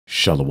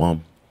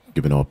Shalom,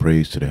 giving all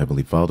praise to the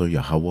Heavenly Father,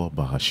 Yahweh,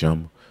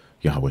 Bahasham,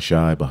 Yahweh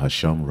Shai,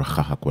 Bahasham,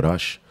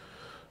 Rachahakwadash.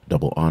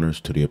 Double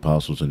honors to the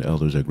apostles and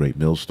elders at Great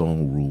Millstone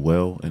who rule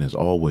well, and as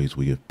always,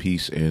 we give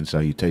peace and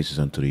salutations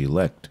unto the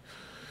elect.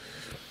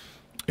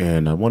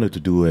 And I wanted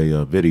to do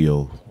a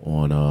video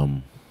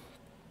on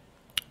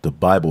the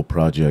Bible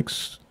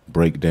Project's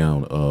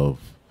breakdown of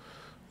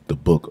the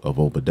book of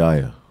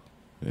Obadiah.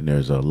 And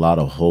there's a lot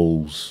of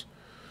holes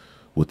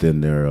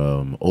within their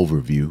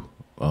overview.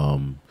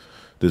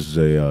 This is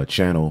a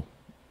channel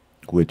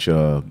which,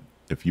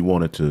 if you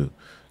wanted to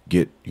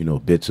get,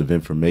 bits of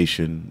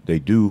information, they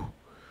do,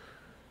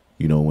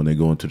 when they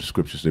go into the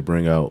scriptures, they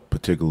bring out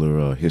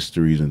particular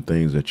histories and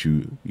things that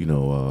you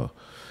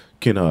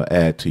can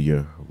add to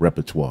your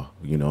repertoire,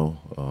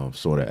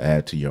 sort of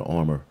add to your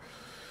armor.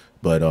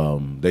 But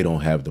they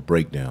don't have the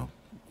breakdown.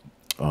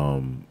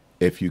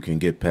 If you can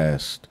get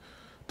past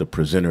the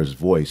presenter's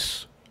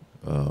voice,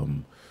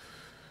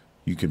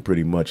 you can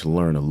pretty much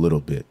learn a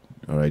little bit.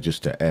 All right,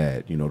 just to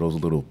add, those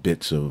little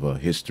bits of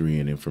history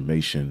and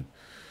information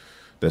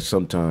that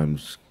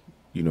sometimes,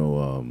 give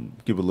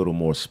a little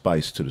more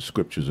spice to the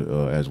scriptures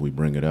as we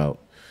bring it out.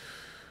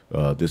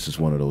 This is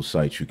one of those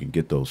sites you can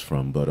get those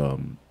from. But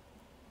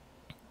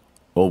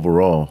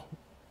overall,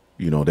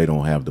 they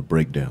don't have the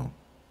breakdown,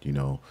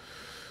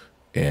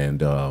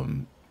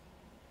 And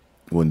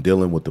when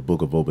dealing with the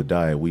book of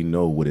Obadiah, we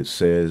know what it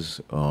says,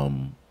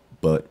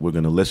 but we're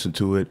going to listen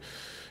to it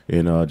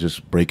and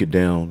just break it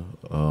down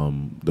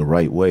the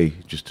right way,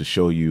 just to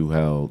show you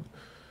how,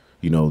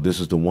 this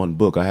is the one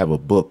book. I have a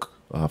book,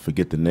 I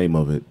forget the name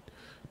of it,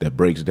 that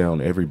breaks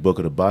down every book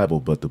of the Bible,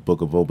 but the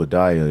book of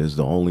Obadiah is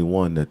the only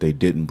one that they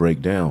didn't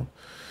break down.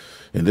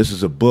 And this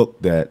is a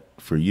book that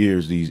for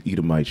years these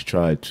Edomites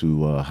tried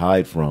to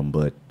hide from,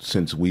 but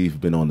since we've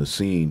been on the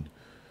scene,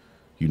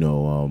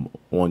 on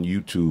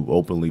YouTube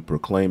openly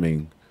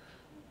proclaiming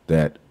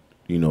that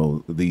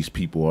these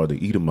people are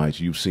the Edomites,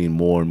 you've seen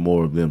more and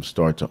more of them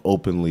start to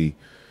openly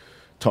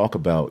talk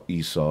about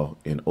Esau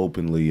and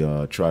openly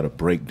try to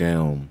break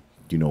down,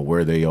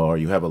 where they are.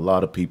 You have a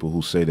lot of people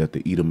who say that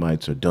the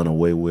Edomites are done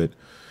away with.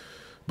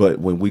 But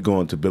when we go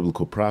into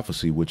biblical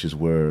prophecy, which is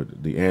where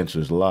the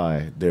answers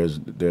lie, there's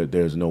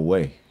no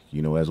way.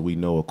 As we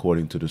know,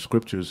 according to the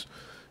scriptures,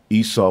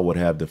 Esau would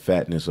have the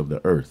fatness of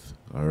the earth.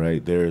 All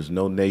right. There is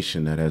no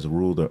nation that has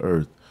ruled the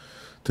earth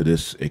to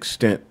this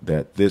extent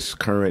that this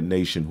current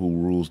nation who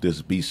rules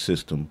this beast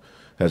system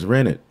has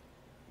ran it.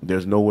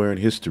 There's nowhere in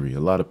history. A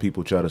lot of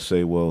people try to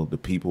say, well, the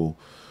people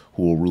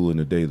who are ruling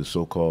today, the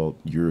so-called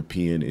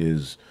European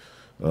is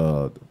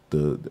the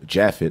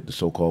Japhet, the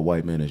so-called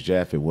white man is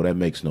Japhet. Well, that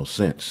makes no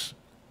sense.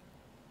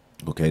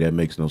 Okay, that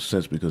makes no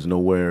sense, because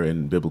nowhere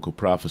in biblical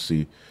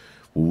prophecy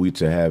were we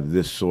to have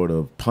this sort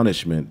of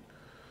punishment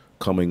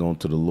coming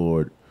onto the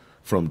Lord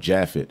from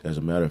Japhet. As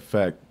a matter of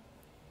fact,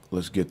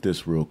 let's get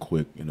this real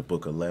quick in the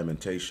book of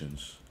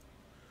Lamentations,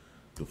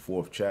 the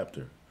 4th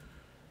chapter.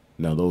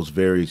 Now, those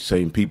very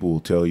same people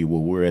will tell you,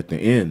 well, we're at the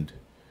end,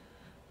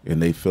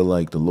 and they feel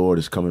like the Lord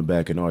is coming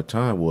back in our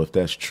time. Well, if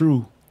that's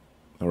true,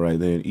 all right,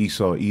 then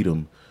Esau,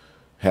 Edom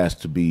has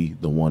to be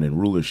the one in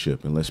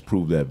rulership, and let's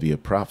prove that via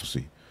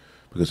prophecy,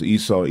 because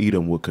Esau,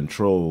 Edom would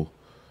control,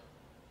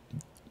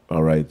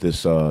 all right,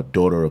 this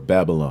daughter of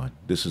Babylon.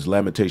 This is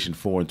Lamentation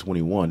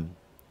 4:21.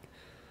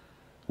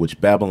 Which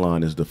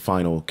Babylon is the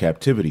final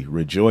captivity.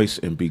 Rejoice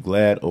and be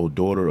glad, O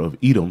daughter of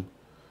Edom,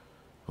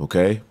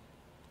 okay,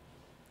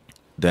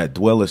 that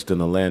dwellest in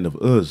the land of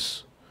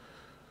Uz.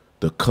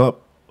 The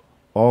cup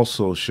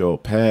also shall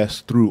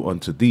pass through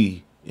unto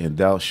thee, and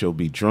thou shalt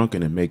be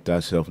drunken and make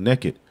thyself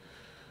naked.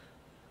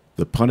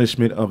 The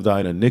punishment of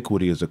thine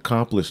iniquity is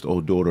accomplished, O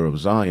daughter of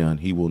Zion.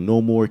 He will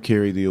no more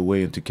carry thee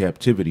away into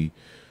captivity.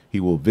 He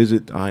will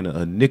visit thine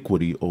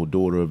iniquity, O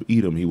daughter of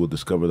Edom. He will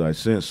discover thy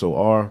sins. So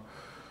our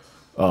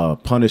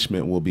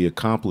punishment will be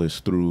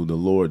accomplished through the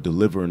Lord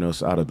delivering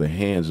us out of the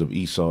hands of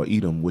Esau,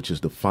 Edom, which is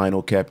the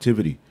final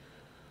captivity.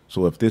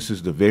 So if this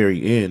is the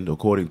very end,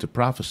 according to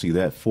prophecy,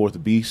 that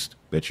fourth beast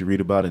that you read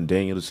about in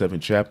Daniel, the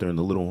 7th chapter, and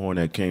the little horn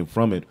that came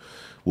from it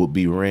will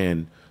be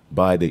ran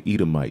by the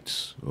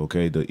Edomites.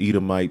 Okay, the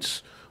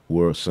Edomites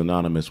were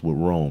synonymous with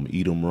Rome,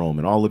 Edom, Rome,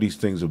 and all of these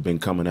things have been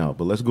coming out.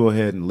 But let's go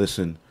ahead and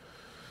listen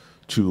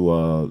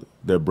to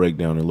their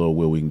breakdown, and Lord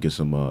will, we can get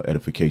some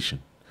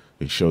edification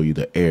and show you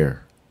the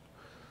air.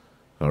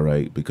 All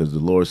right, because the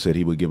Lord said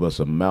he would give us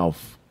a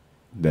mouth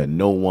that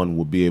no one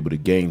will be able to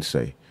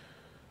gainsay.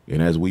 And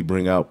as we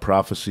bring out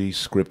prophecy,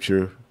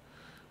 scripture,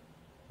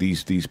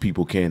 these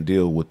people can't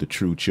deal with the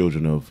true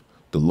children of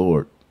the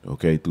Lord,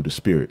 okay, through the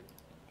Spirit.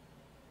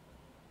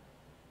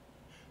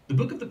 The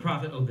book of the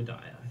prophet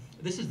Obadiah.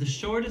 This is the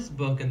shortest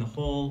book in the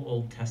whole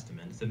Old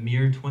Testament. It's a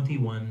mere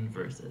 21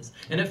 verses.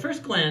 And at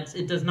first glance,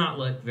 it does not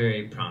look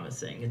very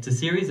promising. It's a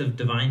series of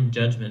divine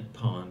judgment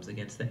poems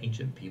against the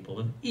ancient people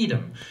of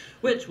Edom,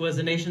 which was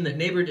a nation that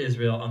neighbored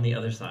Israel on the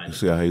other side. You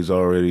see how he's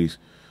already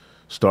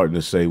starting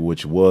to say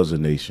which was a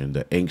nation,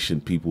 the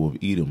ancient people of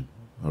Edom.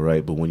 All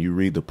right, but when you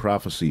read the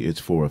prophecy, it's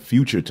for a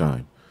future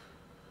time.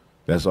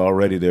 That's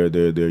already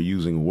they're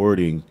using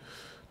wording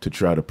to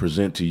try to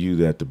present to you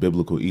that the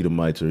biblical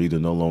Edomites are either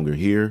no longer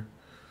here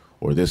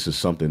or this is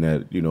something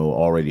that,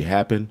 already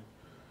happened.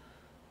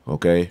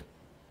 Okay.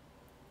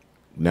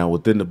 Now,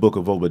 within the book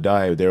of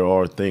Obadiah, there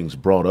are things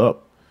brought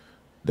up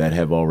that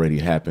have already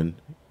happened.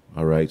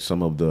 All right.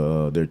 Some of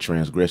their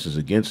transgressions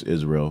against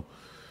Israel.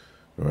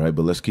 All right.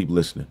 But let's keep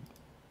listening.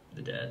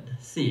 The dead.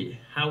 See,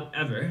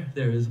 however,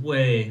 there is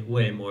way,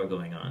 way more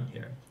going on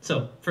here.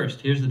 So,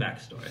 first, here's the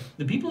backstory.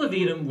 The people of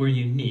Edom were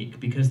unique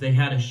because they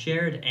had a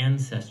shared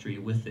ancestry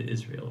with the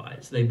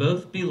Israelites. They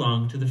both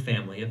belonged to the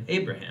family of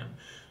Abraham,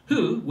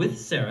 who, with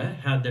Sarah,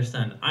 had their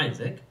son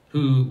Isaac,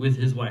 who, with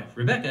his wife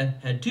Rebekah,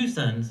 had two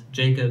sons,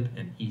 Jacob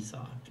and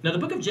Esau. Now, the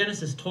book of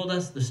Genesis told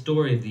us the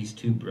story of these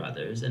two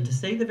brothers, and to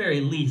say the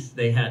very least,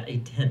 they had a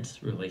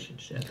tense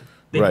relationship.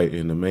 Right,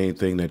 and the main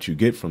thing that you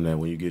get from that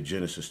when you get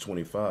Genesis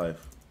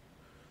 25,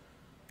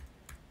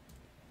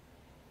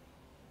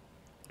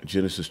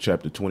 Genesis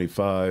chapter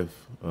 25,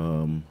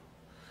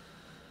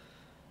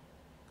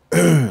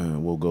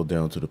 we'll go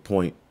down to the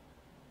point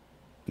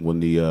when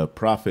the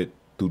prophet,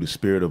 through the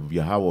spirit of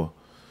Yahweh,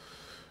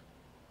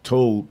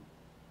 told,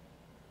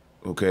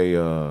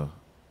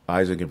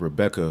 Isaac and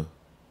Rebekah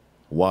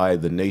why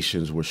the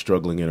nations were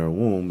struggling in her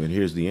womb. And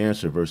here's the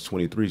answer. Verse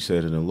 23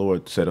 said, and the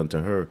Lord said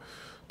unto her,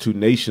 two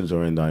nations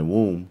are in thy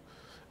womb,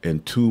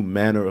 and two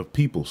manner of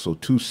people. So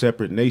two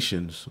separate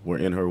nations were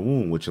in her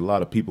womb, which a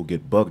lot of people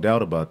get bugged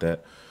out about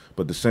that.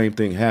 But the same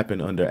thing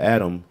happened under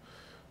Adam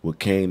with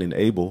Cain and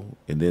Abel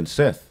and then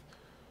Seth.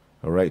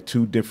 All right.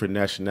 Two different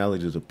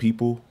nationalities of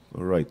people.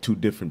 All right. Two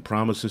different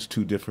promises,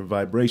 two different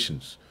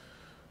vibrations.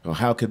 Now,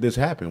 how could this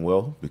happen?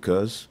 Well,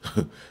 because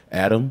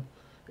Adam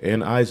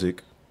and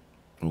Isaac,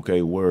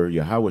 were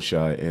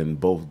Yahushua, and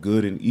both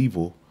good and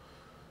evil,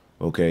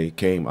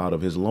 came out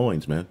of his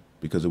loins, man,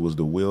 because it was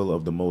the will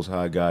of the Most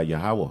High God,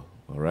 Yahweh. All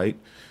right.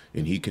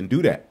 And he can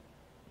do that.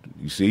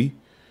 You see?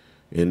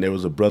 And there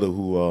was a brother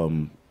who,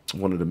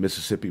 one of the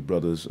Mississippi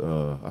brothers,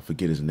 I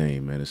forget his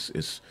name, man.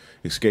 It's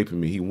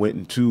escaping me. He went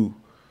into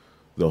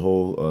the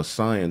whole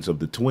science of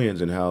the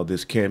twins and how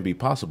this can be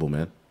possible,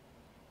 man.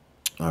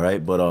 All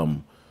right, but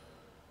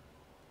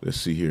let's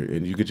see here,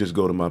 and you could just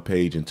go to my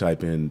page and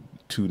type in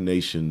two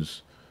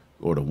nations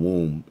or the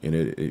womb,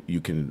 and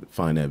you can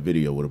find that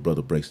video where the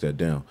brother breaks that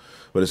down.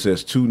 But it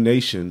says two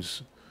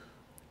nations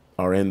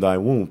are in thy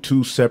womb,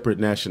 two separate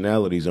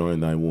nationalities are in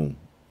thy womb.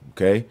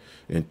 Okay,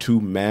 and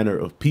two manner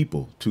of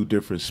people, two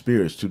different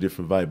spirits, two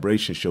different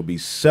vibrations shall be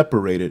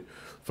separated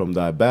from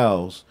thy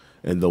bowels,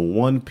 and the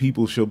one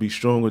people shall be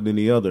stronger than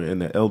the other,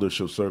 and the elder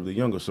shall serve the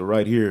younger. So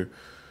right here,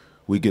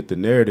 we get the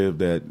narrative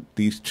that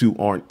these two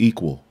aren't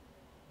equal.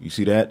 You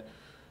see that?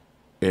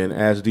 And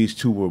as these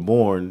two were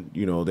born,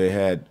 they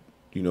had,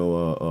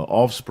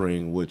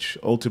 offspring, which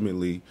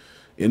ultimately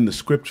in the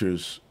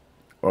scriptures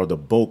are the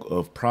bulk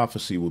of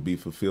prophecy will be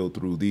fulfilled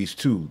through these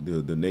two,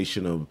 the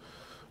nation of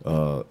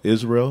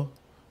Israel,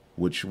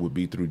 which would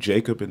be through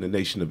Jacob, and the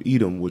nation of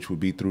Edom, which would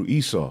be through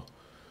Esau.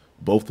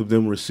 Both of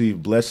them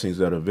received blessings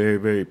that are very,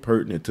 very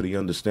pertinent to the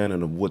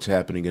understanding of what's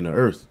happening in the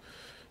earth.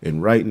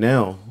 And right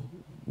now,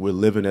 we're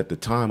living at the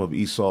time of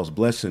Esau's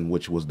blessing,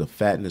 which was the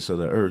fatness of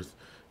the earth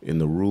and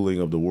the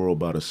ruling of the world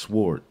by the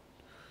sword.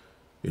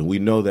 And we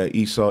know that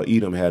Esau,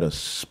 Edom, had a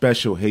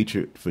special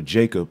hatred for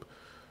Jacob,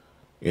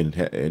 and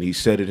he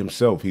said it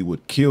himself. He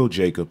would kill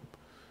Jacob,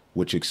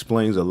 which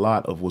explains a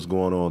lot of what's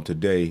going on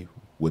today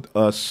with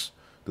us,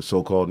 the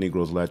so-called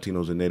Negroes,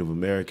 Latinos, and Native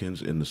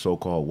Americans, and the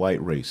so-called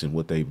white race and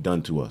what they've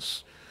done to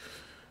us.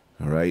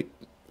 All right.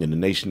 And the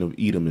nation of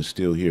Edom is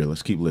still here.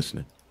 Let's keep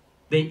listening.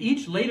 They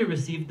each later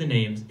received the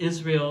names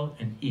Israel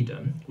and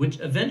Edom, which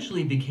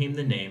eventually became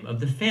the name of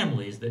the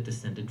families that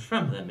descended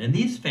from them. And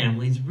these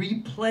families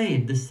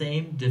replayed the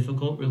same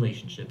difficult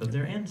relationship of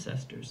their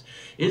ancestors.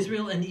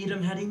 Israel and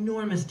Edom had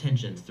enormous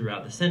tensions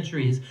throughout the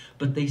centuries,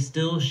 but they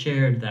still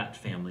shared that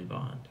family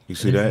bond. You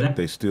see that?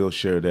 They still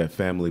shared that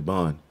family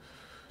bond.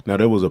 Now,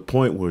 there was a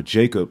point where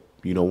Jacob,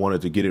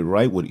 wanted to get it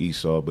right with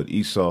Esau, but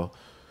Esau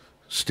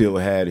still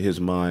had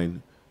his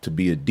mind to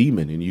be a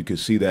demon, and you can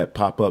see that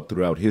pop up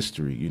throughout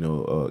history.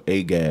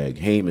 Agag,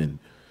 Haman,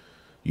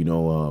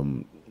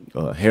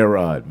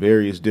 Herod,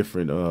 various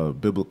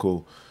different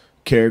biblical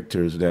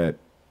characters that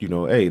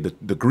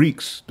the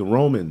Greeks, the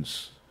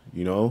Romans,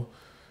 the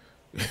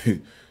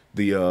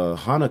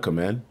Hanukkah,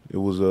 man. It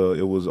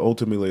was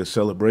ultimately a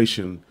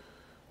celebration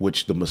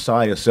which the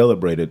Messiah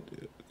celebrated.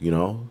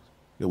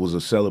 It was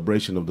a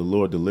celebration of the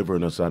Lord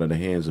delivering us out of the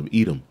hands of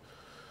Edom.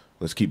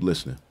 Let's keep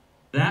listening.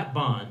 That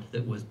bond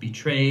that was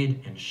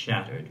betrayed and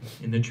shattered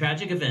in the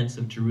tragic events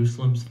of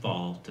Jerusalem's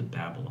fall to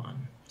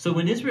Babylon. So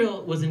when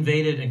Israel was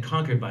invaded and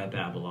conquered by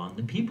Babylon,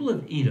 the people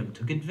of Edom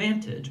took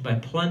advantage by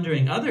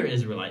plundering other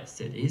Israelite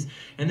cities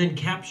and then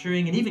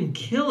capturing and even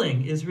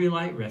killing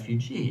Israelite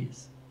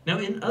refugees. Now,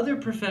 in other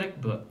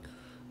prophetic books,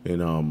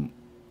 and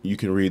you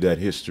can read that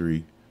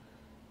history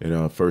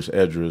in First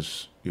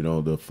Esdras, the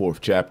 4th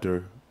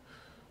chapter.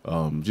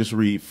 Just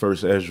read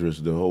First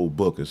Esdras, the whole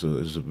book. It's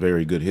a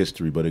very good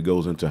history, but it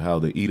goes into how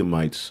the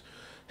Edomites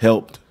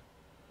helped,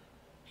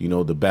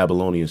 the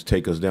Babylonians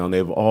take us down.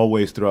 They've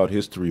always throughout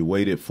history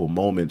waited for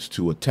moments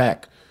to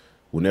attack.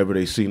 Whenever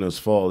they seen us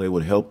fall, they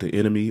would help the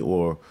enemy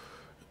or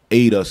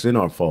aid us in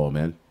our fall,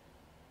 man.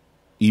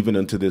 Even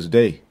unto this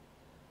day,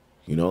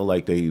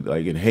 like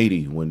in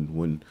Haiti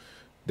when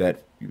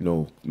that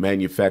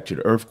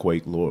manufactured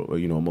earthquake,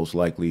 most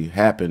likely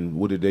happened.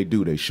 What did they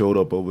do? They showed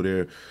up over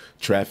there,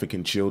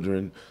 trafficking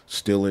children,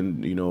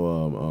 stealing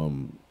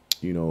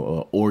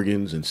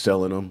organs and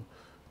selling them.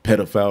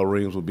 Pedophile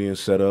rings were being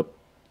set up,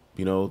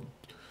 and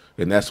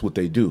that's what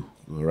they do.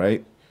 All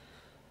right.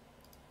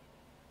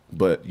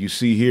 But you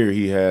see here,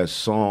 he has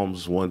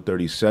Psalms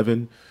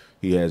 137,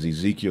 he has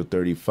Ezekiel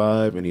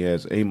 35, and he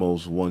has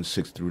Amos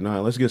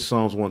 1:6-9. Let's get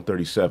Psalms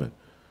 137,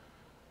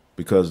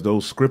 because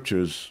those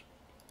scriptures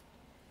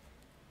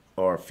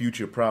are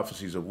future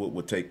prophecies of what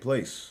would take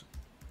place.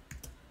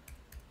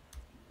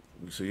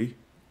 You see?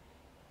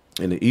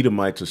 And the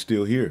Edomites are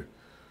still here.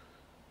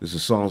 This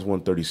is Psalms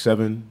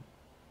 137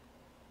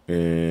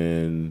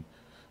 and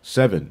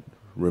 7.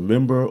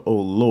 Remember, O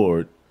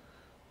Lord,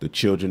 the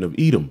children of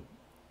Edom,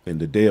 in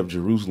the day of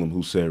Jerusalem,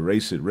 who said,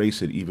 race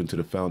it, even to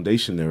the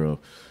foundation thereof.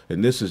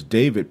 And this is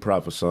David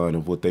prophesying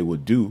of what they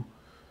would do,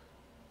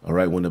 all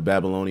right, when the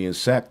Babylonians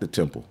sacked the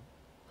temple.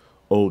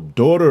 O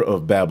daughter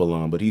of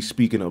Babylon, but he's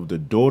speaking of the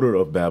daughter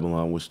of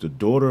Babylon, which the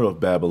daughter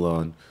of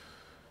Babylon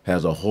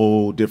has a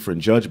whole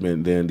different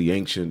judgment than the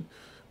ancient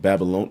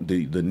Babylon,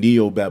 the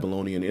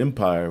Neo-Babylonian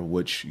Empire,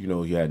 which, you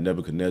had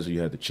Nebuchadnezzar,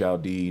 you had the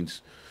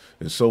Chaldeans,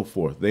 and so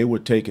forth. They were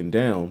taken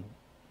down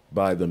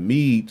by the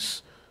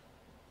Medes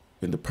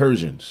and the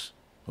Persians,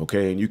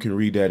 okay? And you can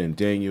read that in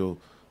Daniel,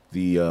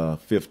 the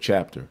 5th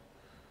chapter.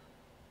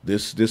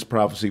 This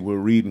prophecy we're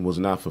reading was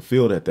not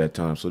fulfilled at that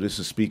time. So this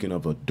is speaking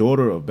of a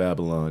daughter of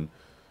Babylon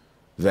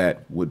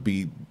that would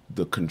be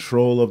the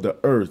control of the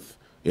earth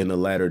in the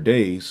latter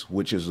days,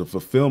 which is the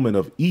fulfillment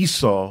of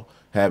Esau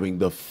having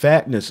the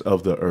fatness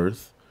of the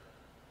earth.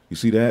 You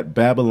see that?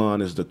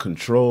 Babylon is the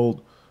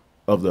control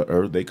of the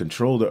earth. They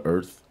control the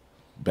earth.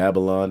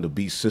 Babylon, the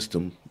beast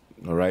system,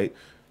 all right?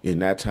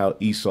 And that's how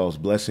Esau's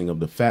blessing of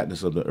the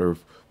fatness of the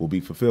earth will be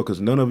fulfilled,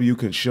 because none of you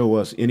can show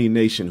us any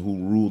nation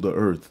who ruled the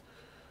earth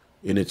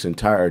in its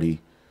entirety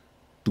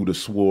through the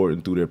sword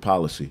and through their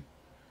policy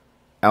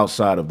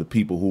outside of the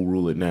people who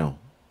rule it now.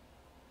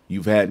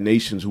 You've had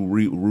nations who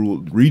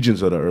ruled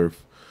regions of the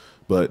earth,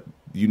 but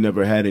you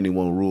never had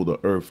anyone rule the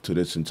earth to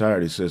its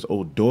entirety. It says,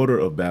 O daughter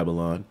of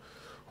Babylon,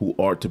 who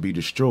art to be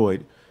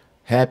destroyed,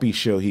 happy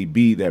shall he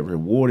be that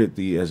rewarded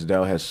thee as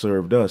thou hast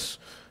served us.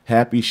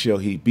 Happy shall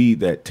he be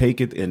that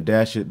taketh and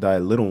dasheth thy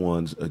little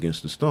ones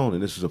against the stone.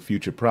 And this is a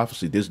future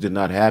prophecy. This did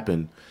not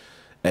happen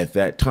at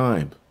that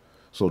time.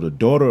 So the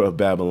daughter of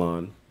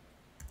Babylon,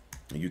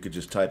 and you could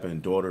just type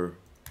in daughter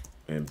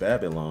and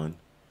Babylon,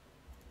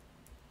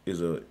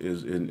 is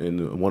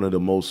in one of the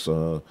most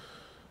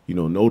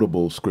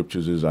notable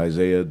scriptures is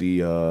Isaiah the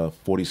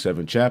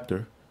 47th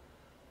chapter.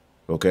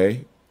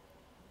 Okay,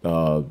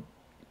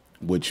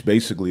 which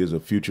basically is a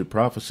future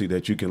prophecy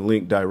that you can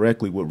link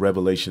directly with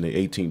Revelation, the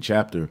 18th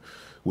chapter,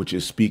 which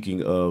is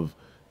speaking of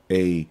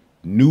a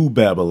new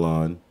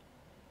Babylon,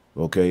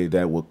 okay,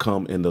 that will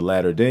come in the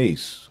latter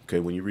days. Okay,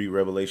 when you read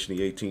Revelation,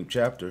 the 18th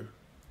chapter,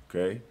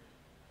 okay,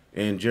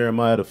 and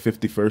Jeremiah, the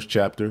 51st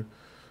chapter,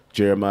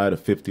 Jeremiah, the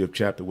 50th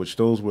chapter, which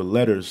those were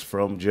letters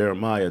from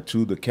Jeremiah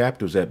to the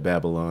captives at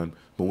Babylon.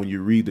 But when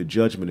you read the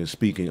judgment, it's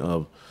speaking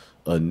of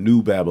a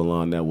new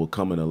Babylon that will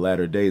come in the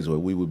latter days, where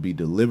we would be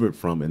delivered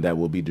from, and that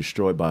will be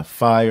destroyed by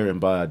fire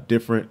and by a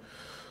different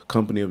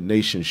company of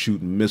nations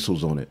shooting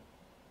missiles on it.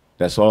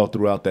 That's all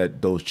throughout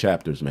those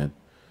chapters, man.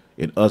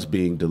 And us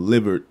being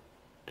delivered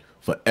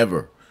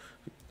forever.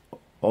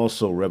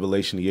 Also,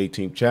 Revelation, the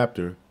 18th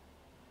chapter,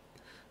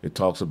 it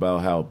talks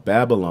about how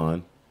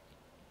Babylon,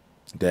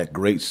 that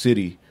great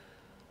city,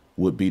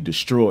 would be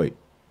destroyed.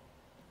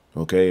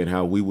 Okay, and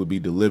how we would be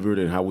delivered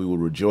and how we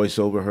would rejoice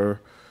over her.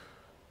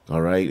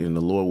 All right, and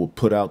the Lord will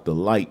put out the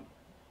light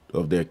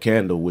of their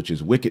candle, which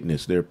is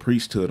wickedness, their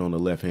priesthood on the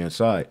left-hand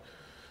side.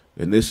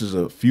 And this is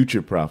a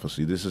future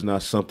prophecy. This is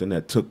not something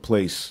that took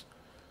place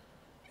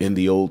in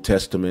the Old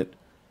Testament,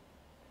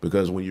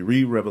 because when you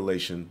read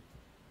Revelation,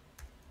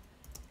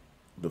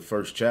 the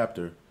 1st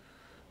chapter,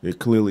 it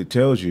clearly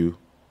tells you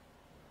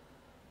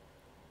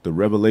the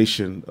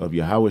revelation of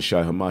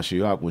Yahushua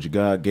HaMashiach, which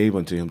God gave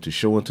unto him to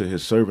show unto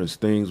his servants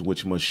things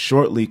which must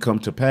shortly come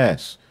to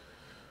pass.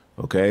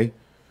 Okay?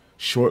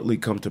 Shortly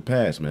come to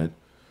pass, man.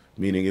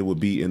 Meaning it would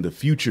be in the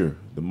future.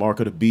 The mark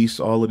of the beast,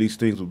 all of these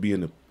things would be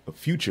in the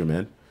future,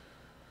 man.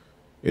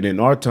 And in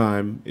our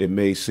time, it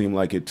may seem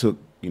like it took,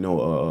 a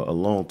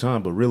long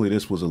time, but really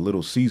this was a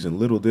little season.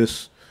 Really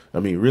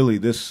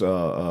this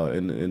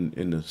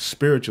in the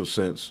spiritual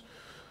sense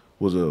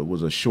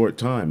was a short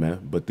time,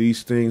 man. But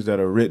these things that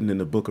are written in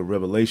the book of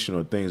Revelation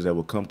are things that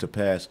will come to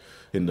pass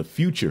in the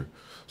future.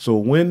 So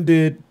when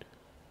did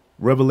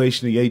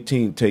Revelation the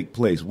 18 take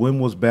place? When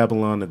was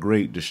Babylon the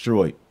Great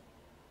destroyed?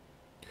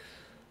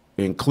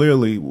 And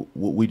clearly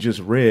what we just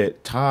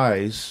read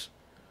ties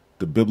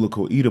the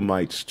biblical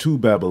Edomites to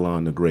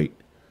Babylon the Great.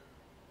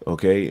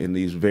 okay, in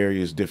these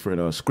various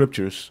different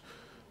scriptures.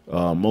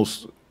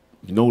 Most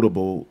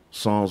notable,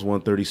 Psalms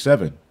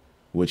 137,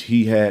 which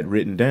he had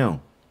written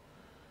down.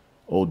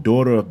 O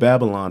daughter of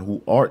Babylon,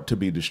 who art to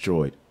be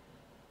destroyed.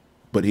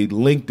 But he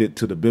linked it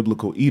to the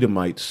biblical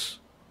Edomites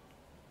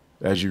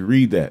as you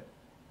read that.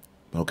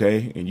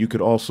 Okay. And you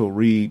could also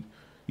read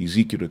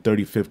Ezekiel, the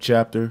 35th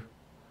chapter,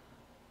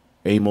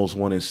 Amos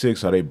 1 and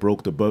 6, how they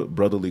broke the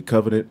brotherly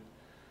covenant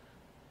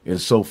and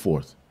so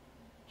forth.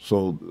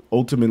 So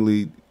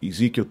ultimately,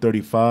 Ezekiel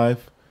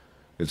 35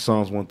 and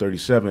Psalms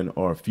 137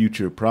 are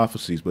future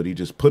prophecies, but he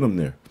just put them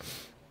there.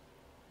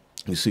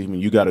 You see, I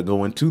mean, you got to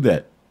go into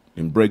that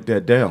and break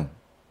that down.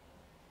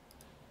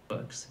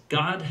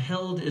 God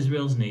held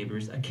Israel's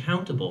neighbors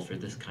accountable for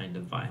this kind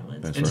of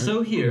violence. That's and right.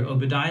 so here,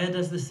 Obadiah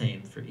does the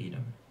same for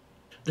Edom.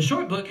 The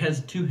short book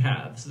has two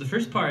halves. The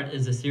first part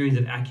is a series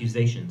of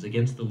accusations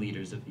against the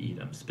leaders of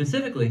Edom,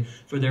 specifically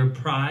for their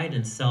pride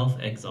and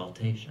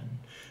self-exaltation.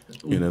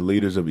 And the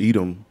leaders of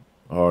Edom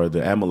are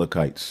the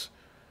Amalekites,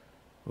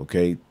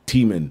 okay,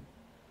 Teman,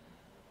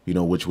 you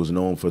know, which was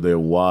known for their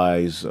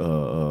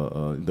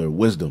their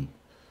wisdom,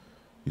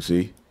 you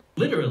see?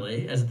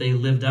 Literally, as they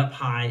lived up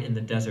high in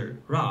the desert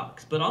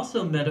rocks, but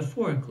also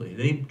metaphorically,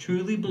 they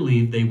truly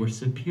believed they were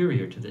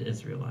superior to the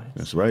Israelites.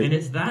 That's right. And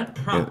it's that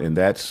pride. And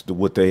that's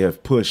what they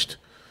have pushed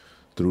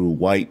through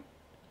white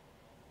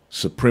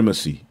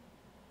supremacy,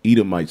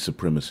 Edomite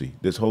supremacy.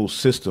 This whole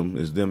system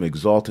is them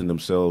exalting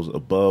themselves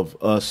above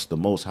us, the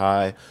Most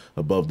High,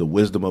 above the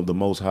wisdom of the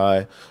Most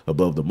High,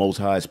 above the Most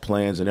High's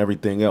plans and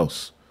everything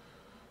else.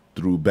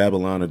 Through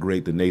Babylon the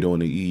Great, the NATO,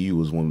 and the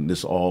EU is when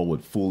this all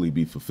would fully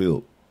be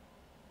fulfilled.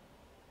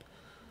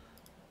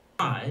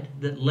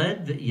 That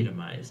led the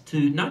Edomites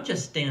to not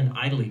just stand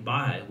idly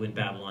by when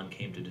Babylon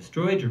came to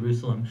destroy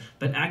Jerusalem,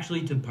 but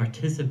actually to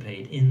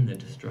participate in the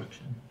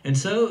destruction. And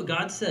so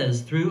God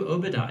says through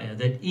Obadiah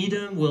that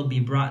Edom will be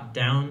brought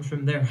down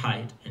from their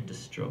height and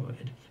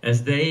destroyed.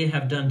 As they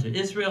have done to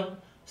Israel,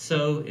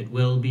 so it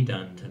will be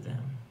done to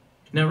them.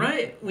 Now,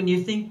 right when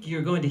you think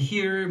you're going to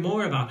hear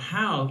more about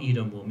how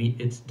Edom will meet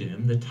its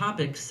doom, the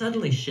topic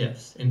suddenly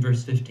shifts in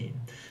verse 15.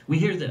 We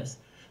hear this: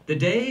 the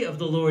day of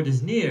the Lord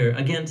is near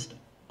against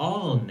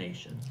all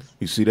nations.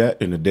 You see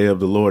that? And the day of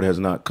the Lord has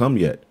not come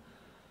yet.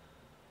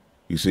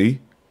 You see?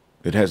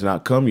 It has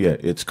not come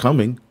yet. It's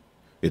coming.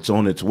 It's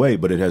on its way,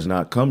 but it has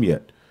not come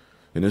yet.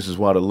 And this is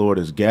why the Lord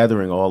is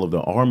gathering all of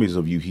the armies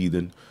of you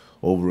heathen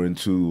over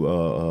into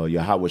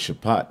Yahweh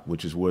Shaphat,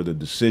 which is where the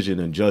decision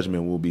and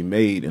judgment will be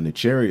made, and the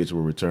chariots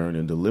will return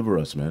and deliver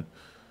us, man.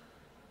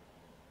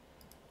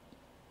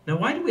 Now,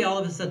 why do we all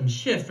of a sudden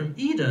shift from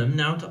Edom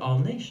now to all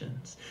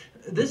nations?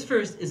 This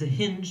verse is a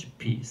hinge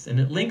piece, and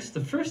it links the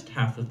first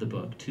half of the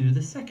book to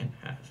the second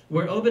half,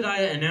 where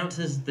Obadiah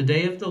announces the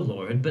day of the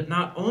Lord, but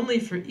not only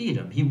for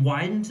Edom. He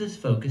widens his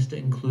focus to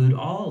include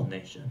all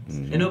nations.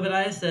 And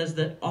Obadiah says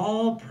that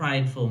all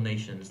prideful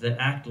nations that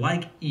act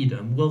like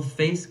Edom will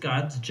face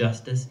God's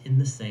justice in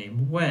the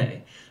same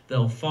way.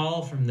 They'll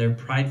fall from their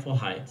prideful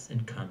heights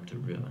and come to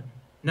ruin.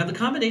 Now, the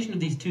combination of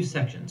these two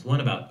sections, one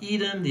about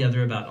Edom, the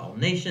other about all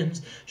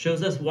nations,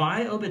 shows us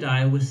why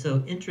Obadiah was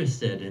so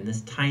interested in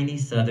this tiny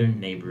southern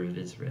neighbor of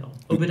Israel.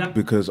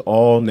 Because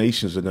all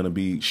nations are going to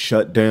be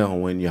shut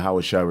down when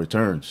Yahweh Shai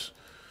returns.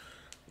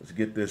 Let's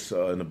get this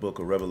in the book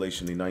of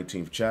Revelation, the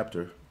 19th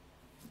chapter.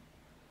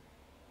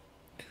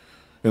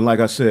 And like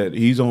I said,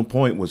 he's on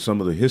point with some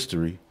of the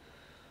history,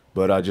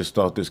 but I just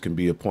thought this can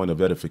be a point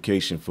of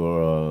edification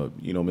for,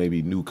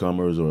 maybe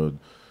newcomers or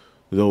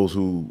those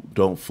who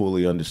don't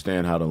fully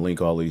understand how to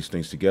link all of these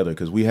things together,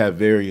 because we have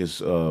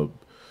various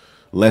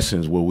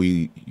lessons where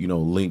we,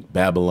 link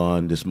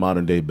Babylon, this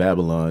modern day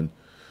Babylon,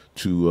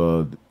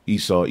 to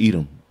Esau,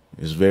 Edom.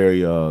 It's very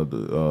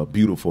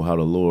beautiful how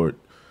the Lord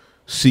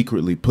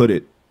secretly put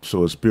it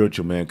so a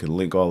spiritual man can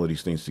link all of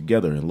these things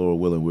together. And Lord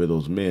willing, we're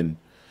those men,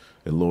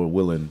 and Lord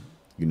willing,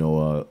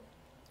 you're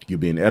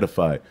being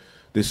edified.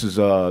 This is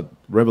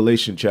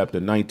Revelation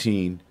chapter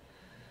 19.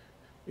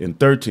 In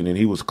 13, and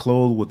he was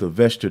clothed with a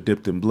vesture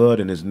dipped in blood,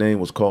 and his name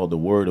was called the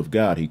Word of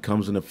God. He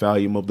comes in the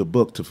volume of the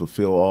book to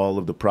fulfill all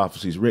of the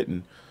prophecies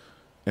written.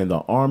 And the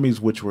armies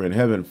which were in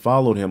heaven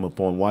followed him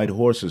upon white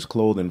horses,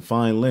 clothed in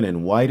fine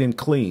linen, white and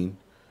clean.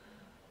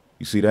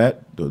 You see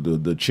that?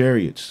 The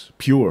chariots,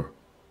 pure.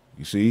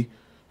 You see?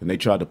 And they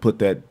tried to put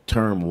that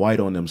term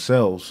white on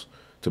themselves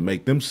to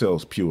make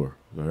themselves pure.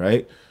 All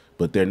right?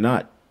 But they're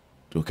not.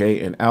 Okay?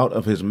 And out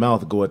of his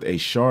mouth goeth a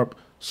sharp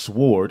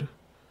sword,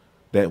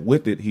 that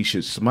with it he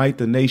should smite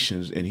the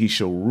nations, and he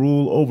shall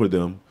rule over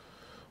them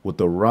with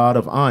the rod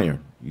of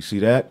iron. You see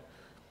that?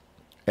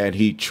 And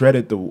he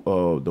treaded the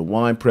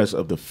winepress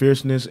of the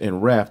fierceness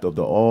and wrath of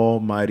the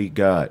Almighty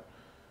God.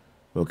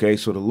 Okay,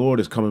 so the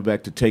Lord is coming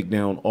back to take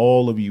down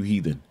all of you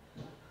heathen.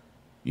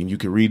 And you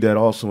can read that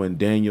also in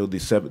Daniel, the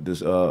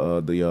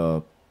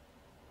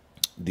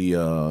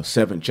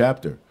seventh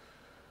chapter.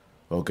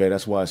 Okay,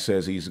 that's why it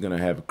says he's going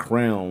to have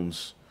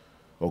crowns,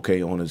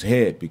 okay, on his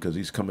head, because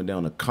he's coming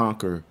down to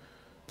conquer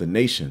the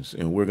nations,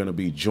 and we're going to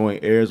be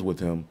joint heirs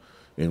with him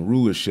in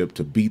rulership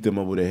to beat them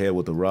over the head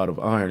with a rod of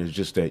iron. It's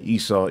just that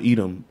Esau,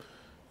 Edom,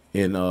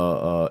 in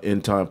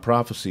end time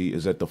prophecy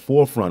is at the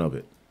forefront of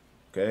it.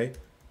 Okay,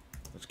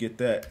 let's get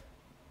that.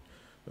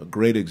 A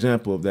great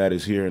example of that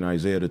is here in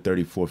Isaiah the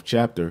 34th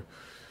chapter,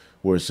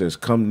 where it says,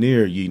 "Come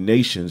near, ye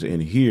nations,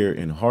 and hear,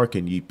 and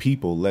hearken, ye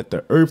people. Let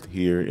the earth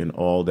hear, and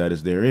all that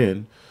is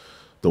therein,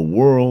 the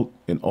world,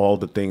 and all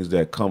the things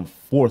that come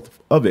forth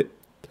of it.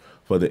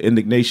 For the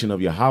indignation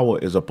of Yahweh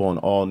is upon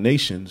all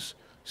nations."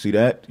 See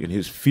that? And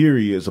his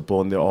fury is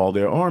upon all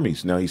their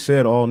armies. Now, he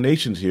said all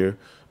nations here,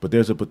 but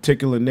there's a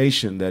particular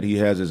nation that he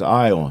has his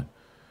eye on,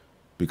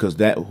 because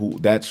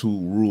that's who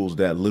rules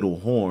that little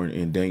horn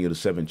in Daniel the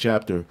 7th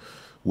chapter,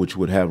 which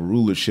would have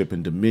rulership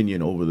and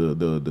dominion over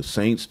the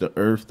saints, the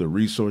earth, the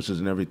resources,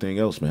 and everything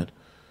else, man.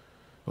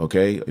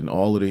 Okay, and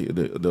all of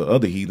the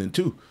other heathen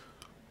too.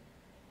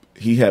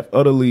 He have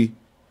utterly,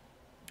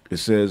 it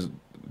says,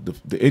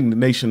 the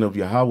indignation of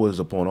Yahweh is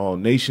upon all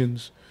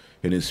nations,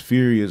 and his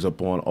fury is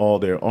upon all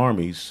their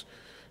armies.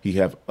 He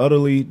have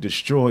utterly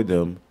destroyed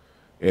them,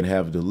 and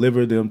have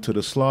delivered them to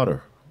the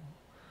slaughter.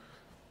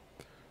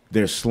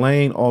 Their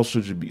slain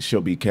also shall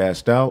be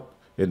cast out,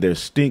 and their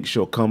stink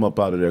shall come up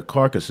out of their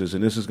carcasses.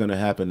 And this is going to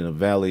happen in the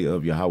valley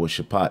of Yahweh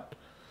Shaphat.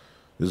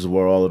 This is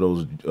where all of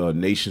those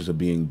nations are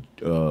being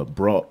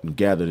brought and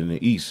gathered in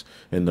the east.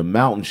 And the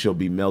mountains shall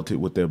be melted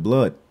with their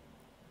blood.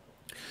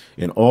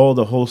 And all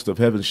the host of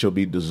heaven shall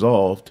be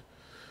dissolved,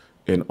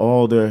 and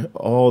all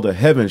the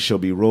heavens shall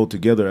be rolled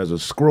together as a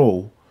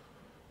scroll,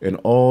 and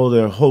all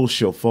their hosts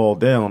shall fall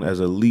down as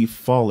a leaf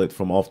falleth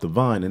from off the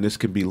vine. And this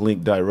can be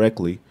linked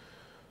directly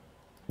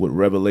with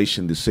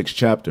Revelation, the 6th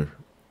chapter.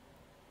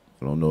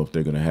 I don't know if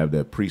they're going to have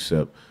that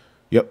precept.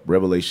 Yep,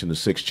 Revelation, the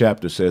 6th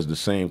chapter says the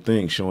same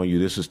thing, showing you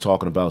this is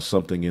talking about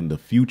something in the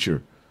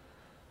future.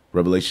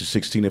 Revelation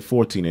 16 and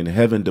 14, "And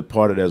heaven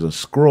departed as a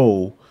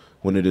scroll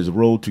when it is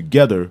rolled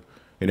together,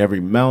 and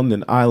every mountain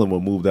and island were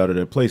moved out of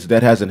their place."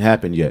 That hasn't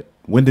happened yet.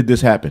 When did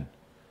this happen?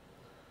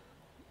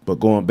 But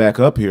going back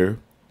up here,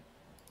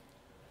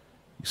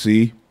 you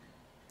see,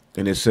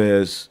 and it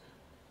says,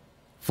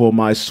 "For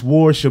my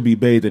sword shall be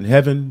bathed in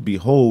heaven.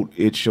 Behold,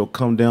 it shall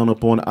come down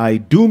upon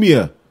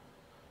Idumea,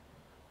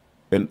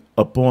 and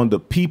upon the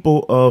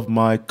people of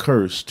my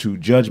curse to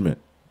judgment."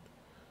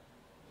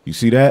 You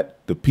see that?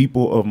 The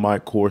people of my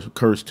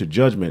curse to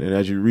judgment. And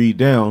as you read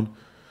down,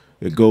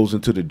 it goes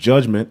into the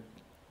judgment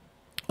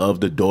of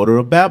the daughter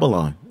of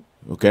Babylon.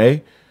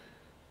 Okay?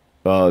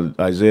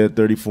 Isaiah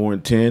 34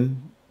 and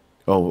 10.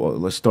 Oh,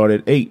 let's start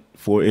at 8.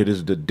 "For it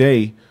is the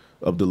day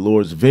of the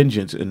Lord's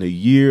vengeance, in the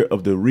year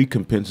of the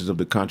recompenses of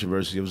the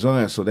controversy of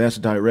Zion." So that's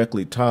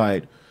directly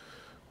tied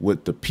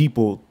with the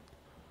people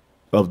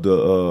of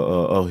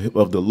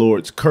the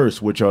Lord's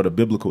curse, which are the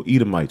biblical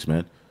Edomites,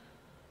 man.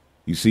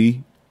 You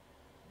see?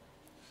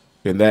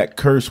 And that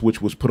curse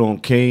which was put on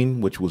Cain,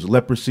 which was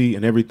leprosy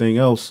and everything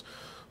else,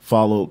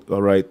 followed,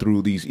 all right,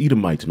 through these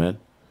Edomites, man.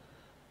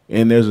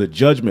 And there's a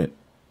judgment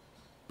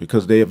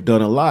because they have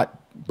done a lot,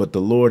 but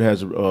the Lord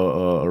has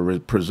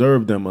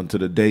preserved them unto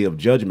the day of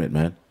judgment,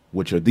 man,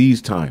 which are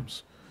these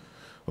times.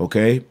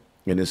 Okay?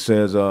 And it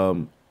says,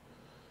 "And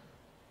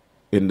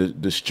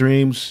the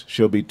streams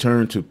shall be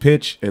turned to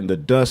pitch, and the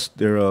dust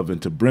thereof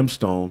into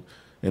brimstone,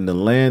 and the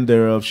land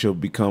thereof shall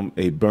become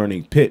a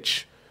burning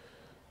pitch.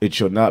 It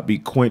shall not be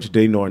quenched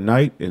day nor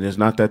night." And is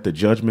not that the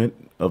judgment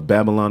of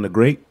Babylon the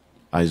Great?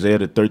 Isaiah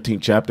the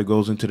 13th chapter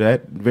goes into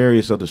that.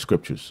 Various other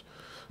scriptures.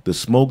 "The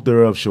smoke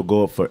thereof shall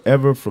go up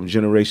forever, from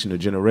generation to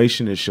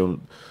generation. It shall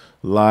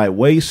lie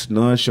waste,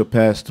 none shall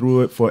pass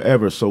through it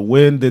forever." So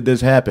when did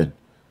this happen?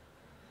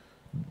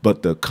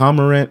 "But the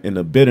cormorant and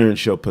the bittern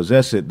shall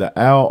possess it. The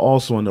owl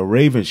also and the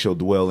raven shall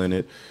dwell in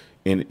it,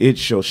 and it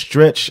shall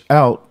stretch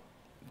out.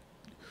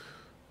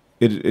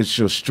 It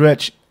shall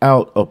stretch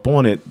out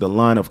upon it the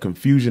line of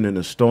confusion and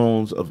the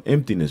stones of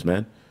emptiness,"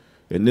 man.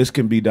 And this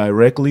can be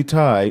directly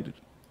tied.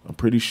 I'm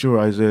pretty sure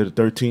Isaiah the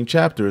 13th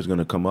chapter is going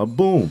to come up.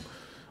 Boom.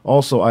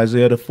 Also,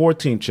 Isaiah the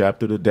 14th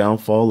chapter, the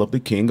downfall of the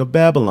king of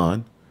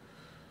Babylon.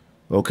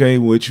 Okay,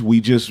 which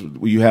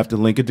you have to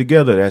link it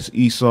together. That's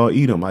Esau,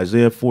 Edom.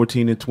 Isaiah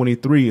 14 and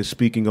 23 is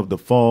speaking of the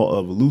fall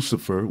of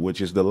Lucifer, which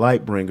is the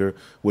light bringer,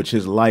 which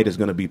his light is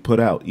going to be put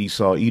out.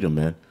 Esau, Edom,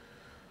 man.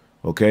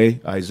 Okay,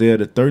 Isaiah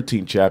the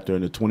 13th chapter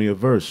and the 20th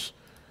verse.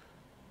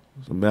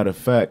 As a matter of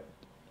fact,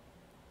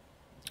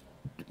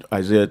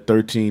 Isaiah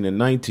 13 and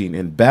 19.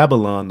 "In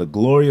Babylon, the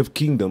glory of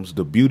kingdoms,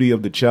 the beauty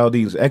of the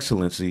Chaldeans'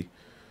 excellency,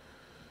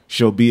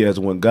 shall be as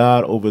when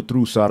God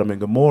overthrew Sodom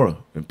and Gomorrah."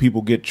 And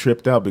people get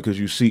tripped out because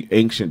you see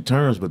ancient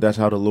terms, but that's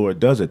how the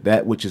Lord does it.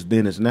 That which is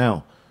then is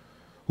now.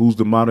 Who's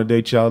the modern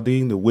day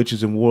Chaldean? The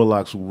witches and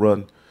warlocks who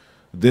run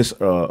this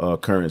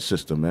current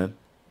system, man,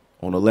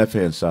 on the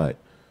left-hand side.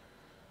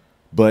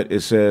 But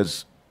it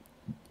says,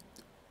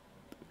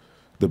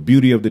 "The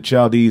beauty of the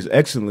Chaldees'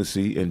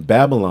 excellency in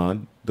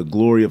Babylon, the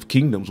glory of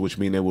kingdoms," which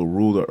mean they will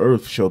rule the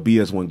earth, "shall be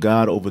as when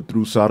God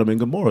overthrew Sodom and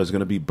Gomorrah." It's going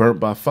to be burnt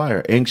by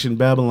fire. Ancient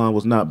Babylon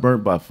was not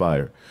burnt by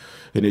fire.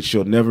 "And it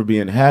shall never be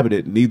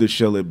inhabited, neither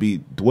shall it be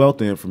dwelt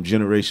in from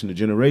generation to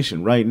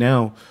generation." Right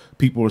now,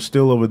 people are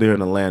still over there in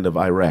the land of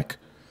Iraq.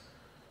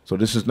 So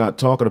this is not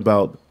talking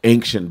about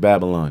ancient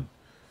Babylon.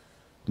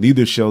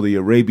 Neither shall the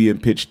Arabian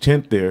pitch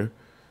tent there,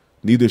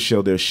 neither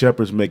shall their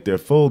shepherds make their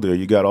fold there.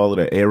 You got all of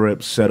the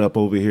Arabs set up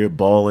over here,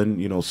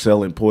 balling,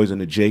 selling poison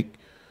to Jake,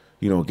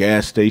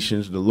 gas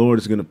stations. The Lord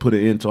is going to put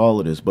an end to all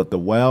of this. But the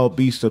wild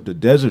beasts of the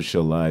desert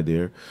shall lie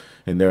there,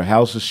 and their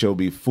houses shall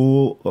be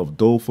full of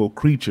doleful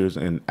creatures,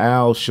 and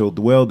owls shall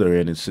dwell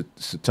therein, and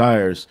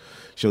satyrs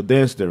shall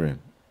dance therein.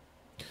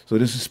 So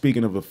this is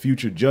speaking of a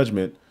future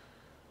judgment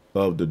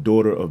of the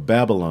daughter of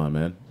Babylon,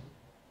 man.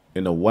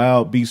 And the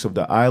wild beasts of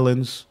the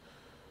islands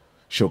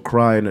shall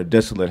cry in their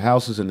desolate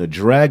houses, and the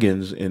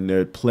dragons in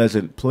their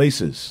pleasant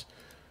places.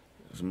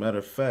 As a matter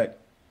of fact,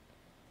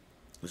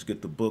 let's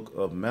get the book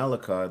of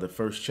Malachi, the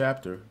first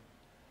chapter.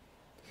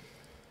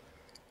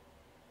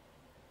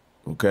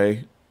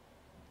 Okay.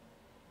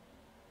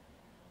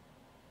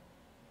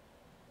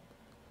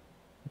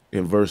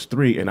 In verse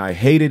 3, and I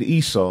hated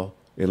Esau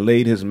and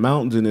laid his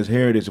mountains and his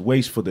heritage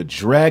waste for the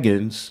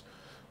dragons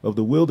of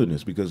the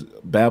wilderness, because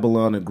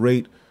Babylon the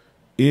Great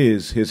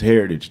is his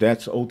heritage.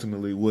 That's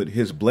ultimately what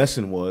his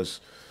blessing was,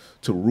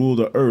 to rule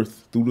the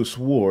earth through the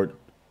sword,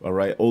 all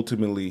right,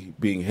 ultimately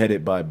being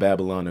headed by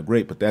Babylon the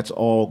Great. But that's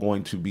all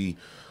going to be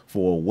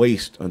for a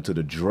waste unto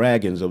the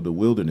dragons of the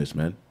wilderness,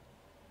 man.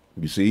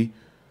 You see?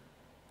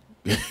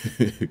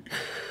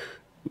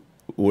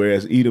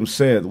 Whereas Edom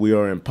said, we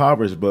are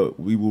impoverished, but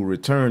we will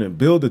return and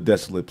build the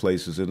desolate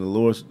places. And the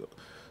Lord,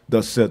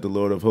 thus said the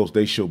Lord of hosts,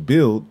 they shall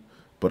build,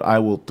 but I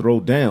will throw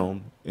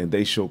down, and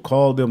they shall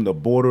call them the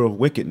border of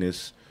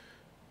wickedness,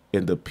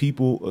 and the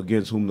people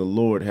against whom the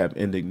Lord have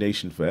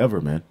indignation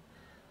forever, man.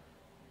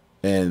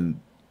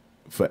 And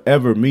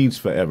forever means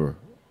forever.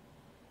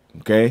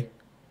 Okay?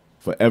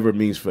 Forever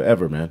means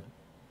forever, man.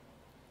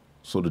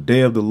 So the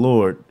day of the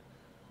Lord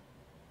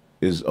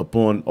is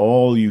upon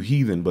all you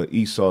heathen, but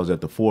Esau is at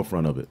the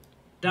forefront of it.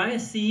 Obadiah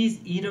sees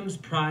Edom's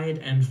pride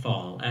and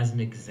fall as an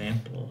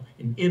example,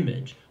 an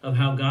image of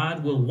how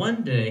God will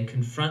one day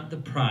confront the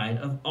pride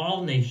of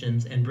all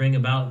nations and bring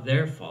about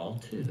their fall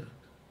too.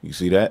 You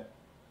see that?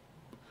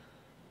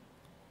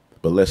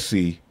 But let's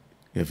see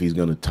if he's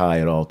going to tie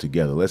it all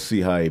together. Let's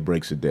see how he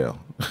breaks it down.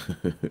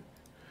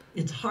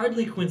 It's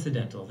hardly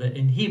coincidental that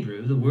in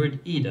Hebrew, the word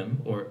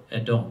Edom, or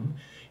Edom,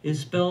 is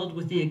spelled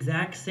with the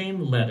exact same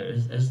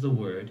letters as the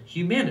word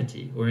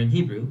humanity, or in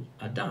Hebrew,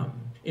 Adam.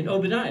 In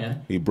Obadiah,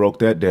 he broke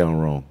that down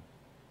wrong.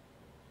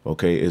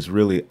 Okay, it's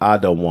really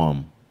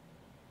Adawam.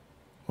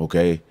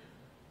 Okay,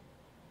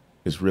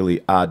 it's really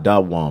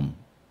Adawam.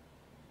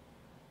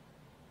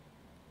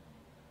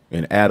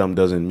 And Adam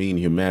doesn't mean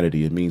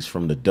humanity, it means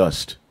from the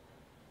dust.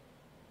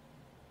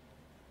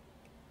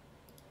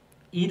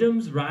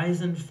 Edom's rise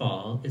and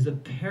fall is a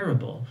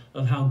parable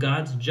of how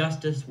God's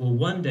justice will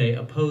one day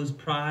oppose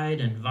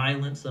pride and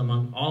violence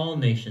among all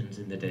nations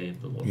in the day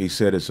of the Lord. He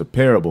said it's a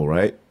parable,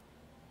 right?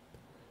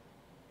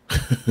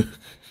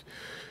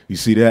 You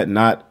see that?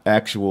 Not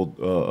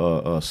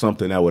actual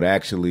something that would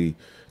actually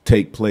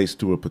take place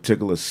through a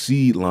particular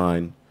seed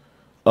line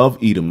of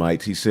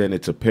Edomites. He's saying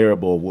it's a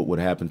parable of what would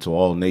happen to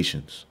all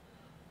nations.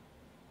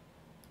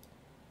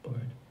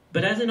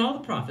 But as in all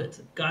the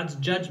prophets, God's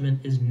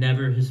judgment is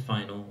never his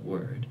final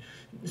word.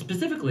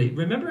 Specifically,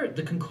 remember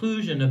the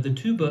conclusion of the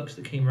two books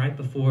that came right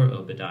before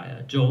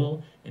Obadiah,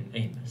 Joel and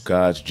Amos.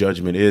 God's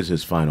judgment is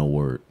his final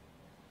word.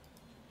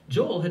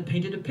 Joel had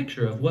painted a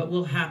picture of what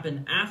will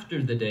happen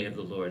after the day of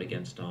the Lord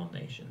against all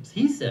nations.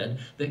 He said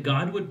that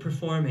God would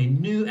perform a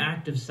new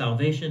act of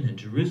salvation in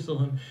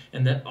Jerusalem,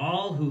 and that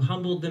all who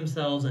humbled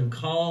themselves and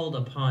called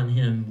upon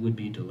him would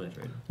be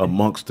delivered.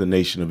 Amongst the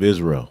nation of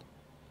Israel.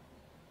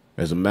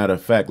 As a matter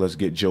of fact, let's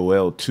get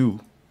Joel 2.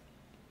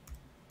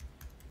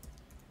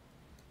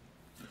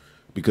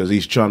 Because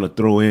he's trying to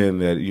throw in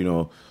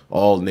that,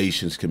 all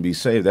nations can be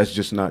saved. That's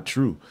just not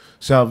true.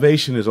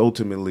 Salvation is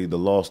ultimately the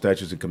law,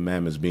 statutes, and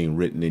commandments being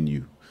written in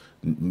you,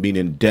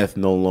 meaning death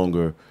no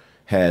longer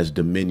has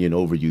dominion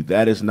over you.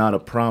 That is not a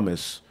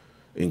promise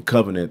in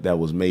covenant that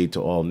was made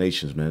to all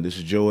nations, man. This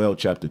is Joel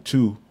chapter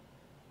 2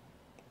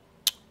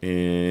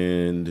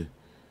 and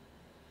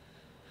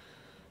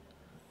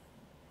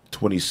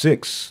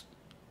 26.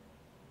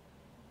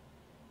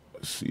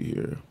 Let's see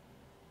here.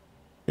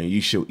 And ye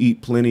shall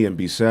eat plenty and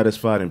be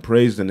satisfied, and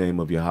praise the name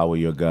of Yahweh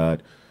your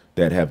God,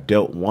 that have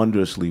dealt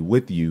wondrously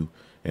with you,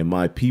 and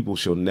my people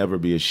shall never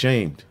be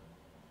ashamed.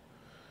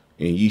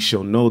 And ye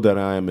shall know that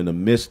I am in the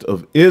midst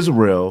of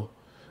Israel,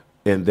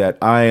 and that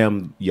I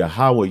am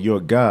Yahweh your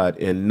God,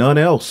 and none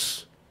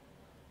else.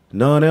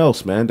 None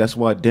else, man. That's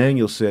why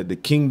Daniel said the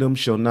kingdom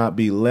shall not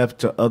be left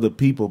to other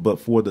people, but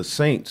for the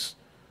saints.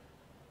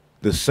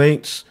 The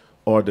saints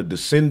are the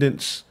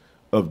descendants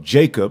of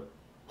Jacob,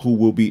 who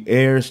will be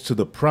heirs to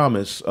the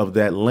promise of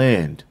that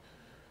land.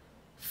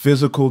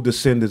 Physical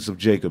descendants of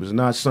Jacob. It's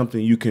not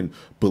something you can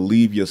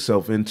believe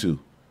yourself into,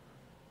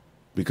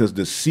 because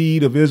the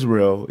seed of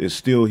Israel is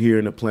still here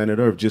in the planet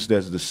Earth, just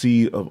as the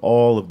seed of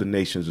all of the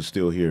nations are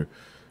still here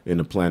in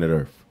the planet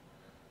Earth.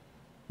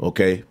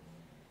 Okay?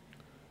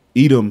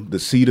 Edom, the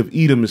seed of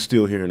Edom is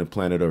still here in the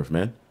planet Earth,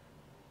 man.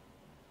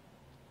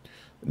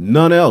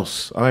 None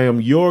else. I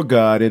am your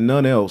God, and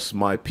none else.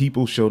 My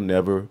people shall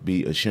never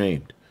be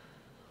ashamed.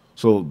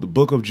 So the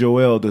book of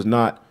Joel does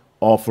not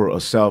offer a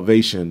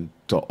salvation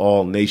to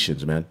all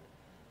nations, man.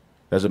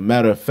 As a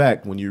matter of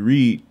fact, when you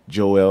read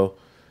Joel,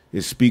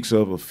 it speaks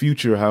of a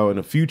future, how in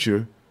the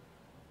future,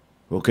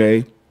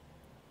 okay,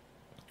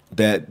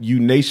 that you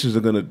nations are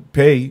going to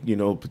pay, you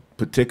know,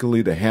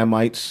 particularly the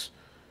Hamites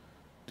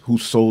who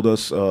sold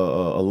us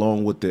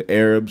along with the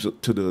Arabs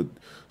to the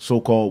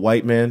so-called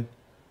white man,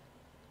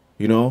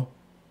 you know.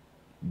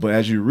 But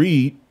as you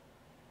read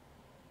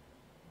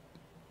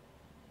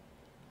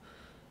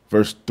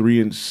verse 3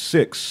 and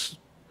 6,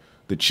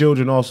 the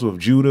children also of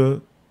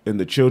Judah and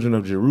the children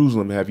of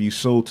Jerusalem have you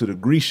sold to the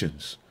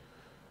Grecians,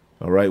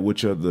 all right,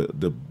 which are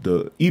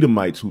the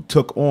Edomites who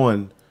took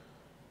on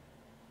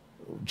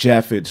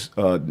Japheth's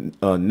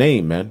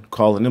name, man,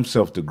 calling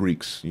themselves the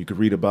Greeks. You could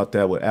read about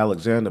that with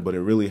Alexander, but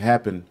it really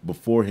happened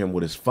before him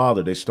with his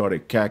father. They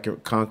started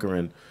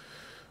conquering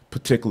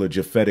particular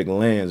Japhetic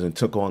lands and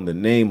took on the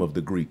name of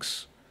the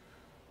Greeks.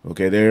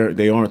 Okay,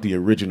 they aren't the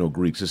original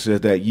Greeks. It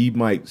says that ye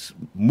might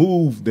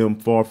move them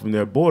far from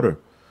their border.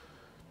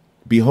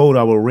 Behold,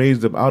 I will raise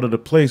them out of the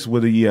place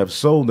whither ye have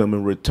sold them,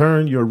 and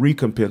return your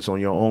recompense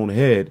on your own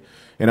head.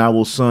 And I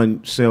will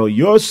sell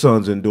your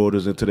sons and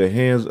daughters into the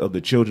hands of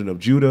the children of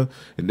Judah,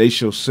 and they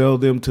shall sell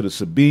them to the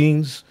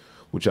Sabeans,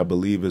 which I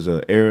believe is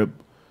an Arab.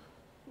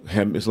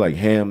 It's like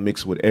Ham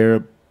mixed with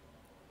Arab.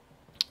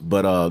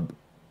 But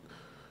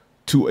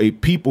to a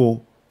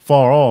people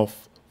far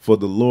off, for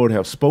the Lord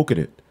have spoken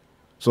it.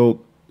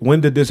 So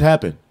when did this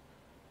happen?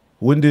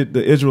 When did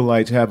the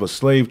Israelites have a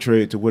slave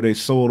trade to where they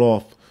sold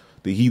off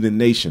the heathen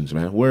nations,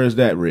 man? Where is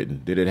that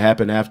written? Did it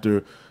happen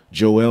after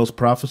Joel's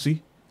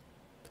prophecy?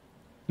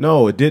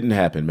 No, it didn't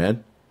happen,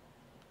 man.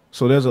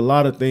 So there's a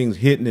lot of things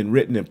hidden and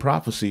written in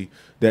prophecy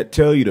that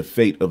tell you the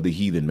fate of the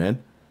heathen,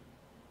 man.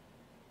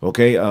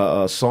 Okay,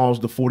 Psalms,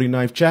 the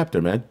 49th chapter,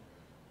 man.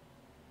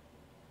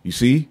 You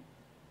see?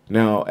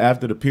 Now,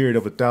 after the period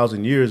of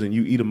 1,000 years and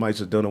you Edomites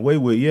are done away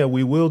with, yeah,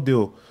 we will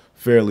deal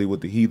fairly with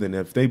the heathen.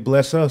 If they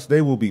bless us,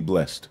 they will be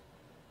blessed.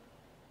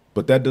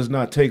 But that does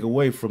not take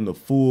away from the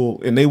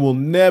full, and they will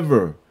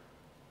never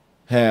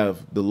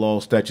have the law,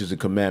 statutes, and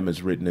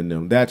commandments written in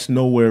them. That's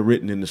nowhere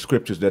written in the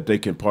scriptures that they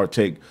can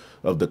partake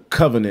of the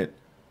covenant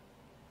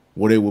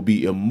where they will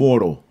be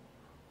immortal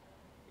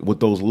with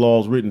those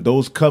laws written.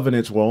 Those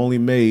covenants were only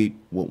made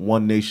with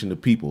one nation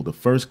of people. The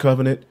first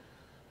covenant,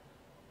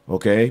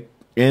 okay,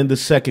 and the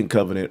second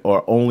covenant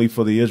are only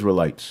for the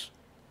Israelites.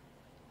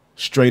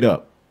 Straight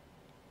up.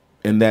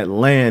 And that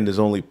land is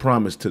only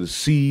promised to the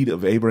seed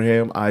of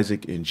Abraham,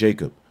 Isaac, and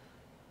Jacob.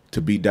 To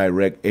be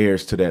direct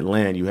heirs to that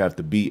land, you have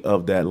to be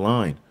of that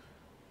line.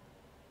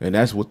 And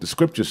that's what the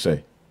scriptures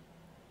say.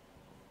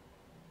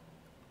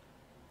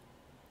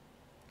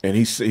 And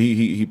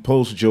he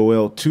posts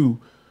Joel 2,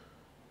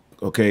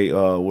 okay,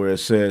 where it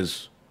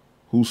says,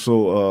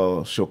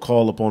 whoso shall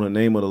call upon the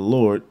name of the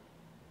Lord.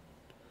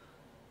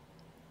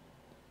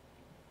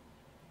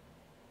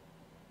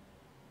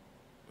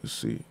 Let's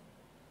see.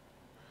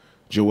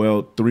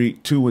 Joel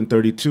 3:2 and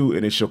 32,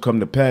 and it shall come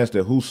to pass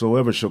that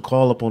whosoever shall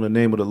call upon the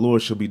name of the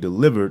Lord shall be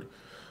delivered.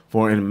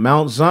 For in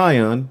Mount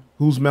Zion,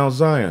 who's Mount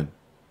Zion?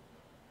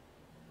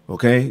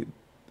 Okay,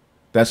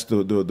 that's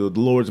the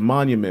Lord's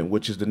monument,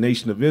 which is the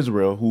nation of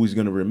Israel, who he's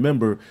going to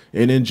remember.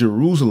 And in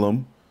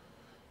Jerusalem,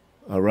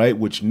 all right,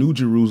 which New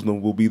Jerusalem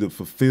will be the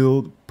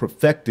fulfilled,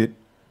 perfected,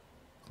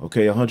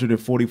 okay,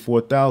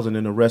 144,000,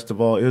 and the rest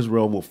of all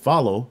Israel will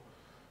follow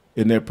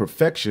in their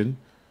perfection,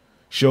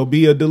 shall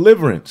be a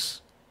deliverance.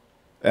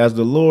 As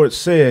the Lord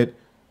said,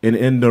 and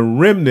in the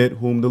remnant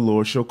whom the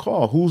Lord shall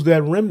call. Who's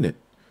that remnant?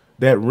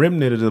 That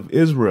remnant is of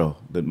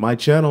Israel. That my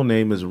channel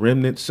name is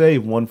Remnant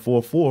Save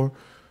 144.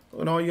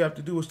 And all you have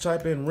to do is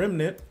type in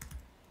remnant.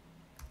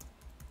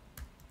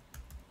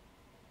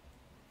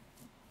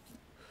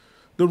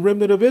 The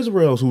remnant of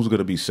Israel is who's going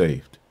to be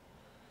saved.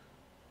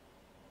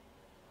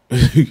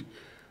 You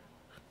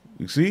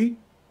see?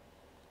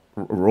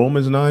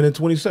 Romans 9 and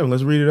 27.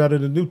 Let's read it out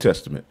of the New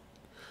Testament.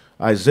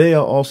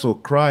 Isaiah also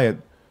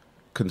cried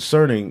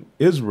concerning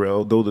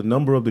Israel, though the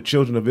number of the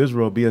children of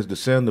Israel be as the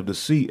sand of the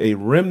sea, a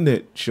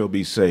remnant shall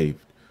be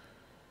saved,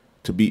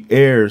 to be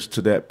heirs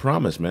to that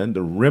promise, man.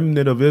 The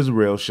remnant of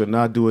Israel shall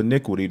not do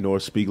iniquity nor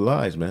speak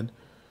lies, man.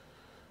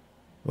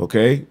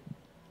 Okay?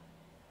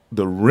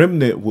 The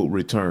remnant will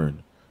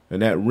return.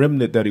 And that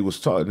remnant that he was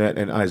talking, that,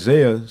 and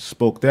Isaiah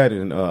spoke that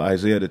in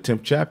Isaiah the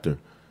 10th chapter.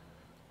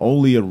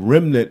 Only a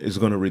remnant is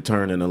going to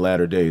return in the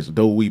latter days.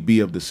 Though we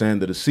be of the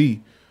sand of the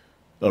sea,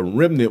 a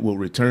remnant will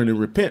return and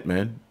repent,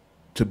 man,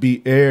 to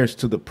be heirs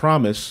to the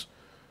promise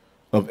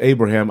of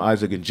Abraham,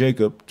 Isaac, and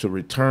Jacob, to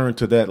return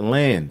to that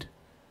land.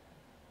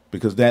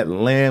 Because that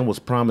land was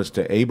promised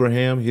to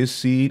Abraham, his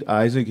seed,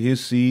 Isaac,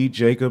 his seed,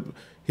 Jacob,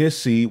 his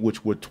seed,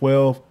 which were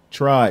 12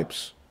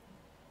 tribes.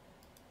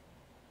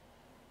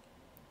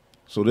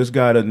 So this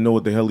guy doesn't know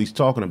what the hell he's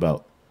talking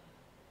about.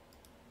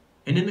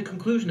 And in the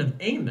conclusion of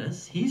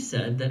Amos, he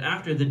said that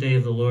after the day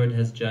of the Lord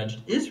has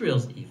judged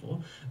Israel's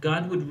evil,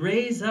 God would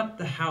raise up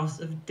the house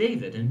of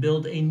David and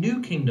build a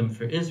new kingdom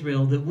for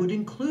Israel that would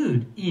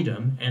include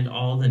Edom and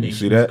all the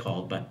nations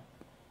called by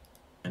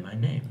my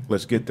name.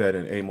 Let's get that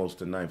in Amos,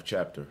 the 9th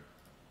chapter.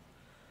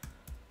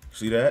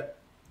 See that?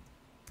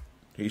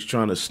 He's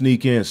trying to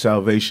sneak in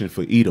salvation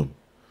for Edom.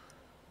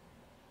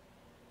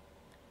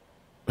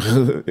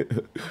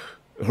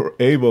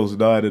 Amos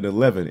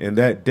 9:11. In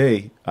that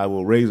day, I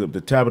will raise up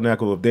the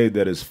tabernacle of David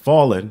that is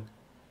fallen,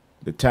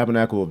 the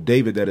tabernacle of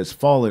David that is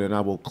fallen, and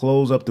I will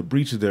close up the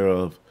breaches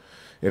thereof,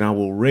 and I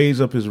will raise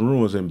up his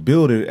ruins and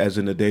build it as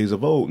in the days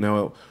of old.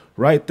 Now,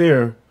 right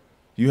there,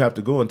 you have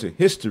to go into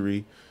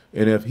history.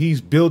 And if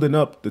he's building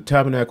up the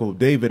tabernacle of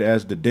David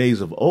as the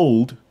days of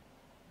old,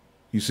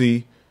 you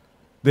see,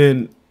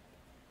 then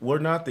were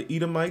not the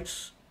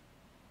Edomites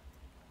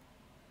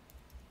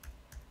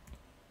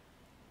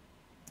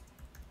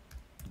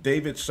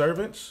David's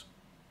servants?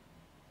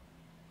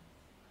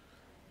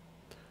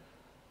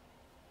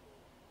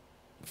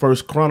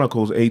 First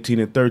Chronicles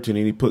 18:13,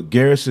 and he put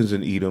garrisons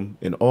in Edom,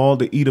 and all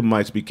the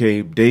Edomites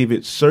became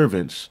David's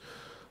servants.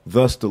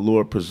 Thus the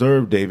Lord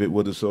preserved David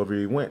whithersoever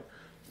he went.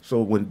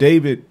 So when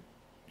David,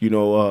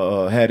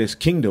 had his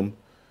kingdom,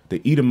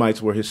 the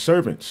Edomites were his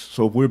servants.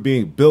 So if we're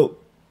being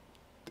built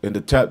in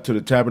to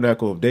the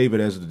tabernacle of David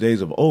as the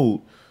days of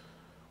old,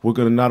 we're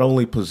going to not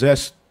only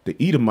possess the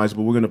Edomites,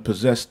 but we're going to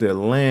possess their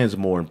lands.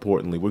 More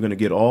importantly, we're going to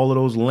get all of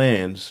those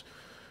lands,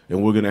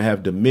 and we're going to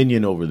have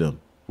dominion over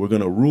them. We're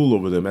going to rule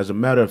over them. As a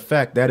matter of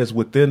fact, that is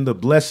within the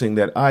blessing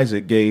that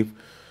Isaac gave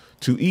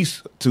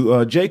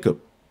to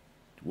Jacob.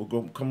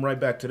 We'll come right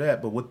back to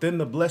that. But within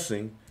the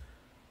blessing,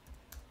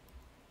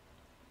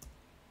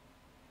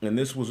 and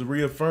this was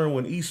reaffirmed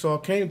when Esau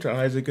came to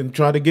Isaac and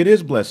tried to get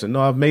his blessing.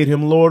 No, I've made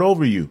him Lord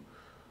over you.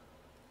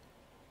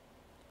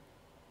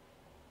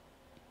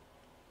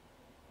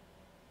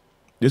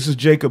 This is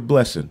Jacob's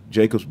blessing,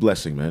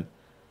 man.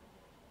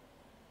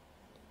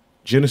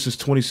 Genesis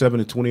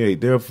 27:28.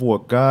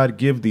 Therefore, God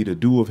give thee the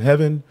dew of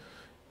heaven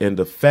and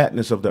the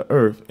fatness of the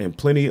earth and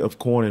plenty of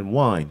corn and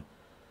wine.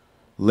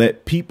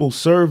 Let people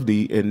serve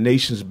thee and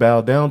nations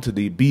bow down to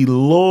thee. Be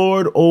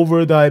Lord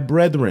over thy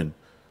brethren.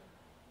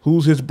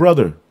 Who's his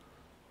brother?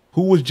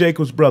 Who was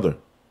Jacob's brother?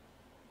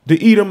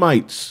 The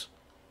Edomites.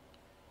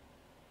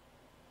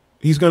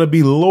 He's going to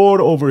be Lord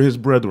over his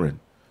brethren.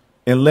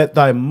 And let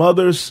thy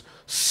mother's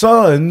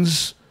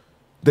sons,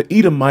 the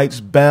Edomites,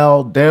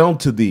 bow down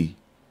to thee.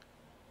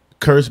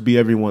 Cursed be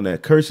everyone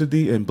that curseth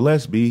thee, and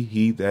blessed be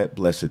he that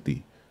blesseth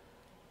thee.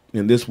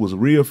 And this was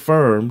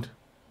reaffirmed.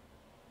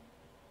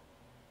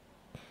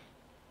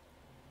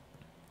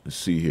 Let's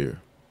see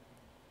here.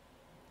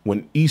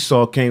 When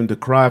Esau came to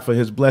cry for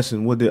his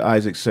blessing, what did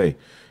Isaac say?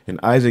 And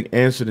Isaac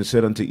answered and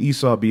said unto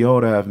Esau,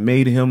 behold, I have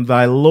made him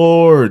thy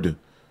Lord.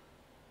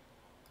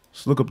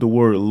 Let's look up the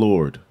word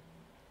Lord.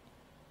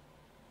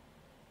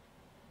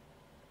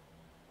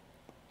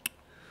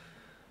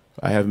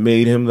 I have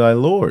made him thy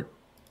Lord.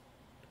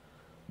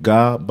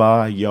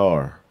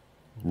 Gabayar,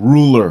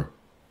 ruler.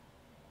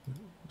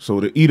 So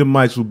the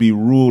Edomites will be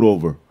ruled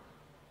over.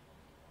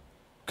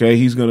 Okay,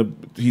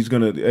 we're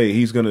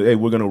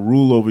gonna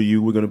rule over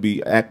you. We're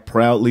gonna act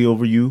proudly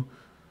over you.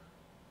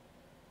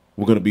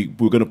 We're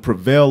gonna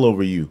prevail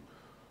over you.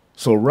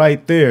 So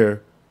right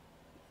there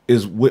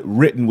is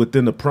written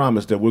within the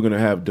promise that we're gonna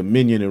have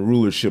dominion and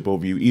rulership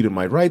over you,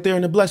 Edomite. Right there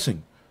in the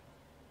blessing.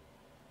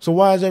 So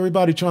why is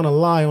everybody trying to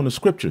lie on the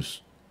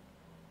scriptures?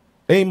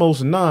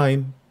 Amos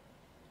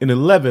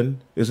 9:11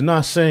 is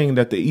not saying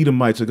that the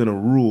Edomites are gonna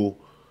rule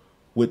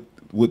with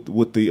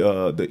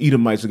the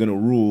Edomites are gonna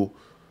rule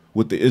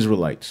with the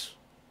Israelites.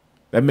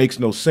 That makes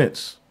no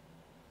sense.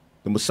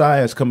 The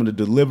Messiah is coming to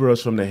deliver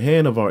us from the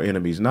hand of our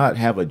enemies, not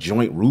have a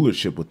joint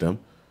rulership with them.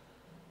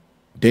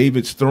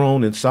 David's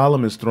throne and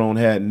Solomon's throne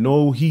had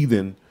no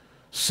heathen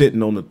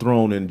sitting on the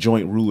throne in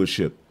joint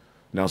rulership.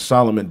 Now,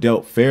 Solomon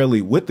dealt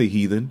fairly with the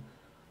heathen,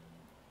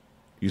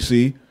 you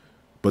see,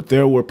 but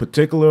there were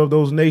particular of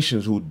those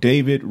nations who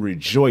David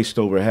rejoiced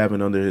over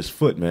having under his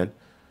foot, man.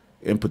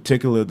 In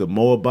particular, the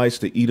Moabites,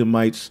 the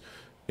Edomites,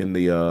 and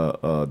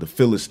the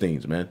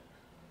Philistines, man.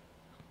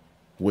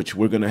 Which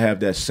we're going to have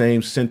that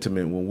same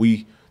sentiment when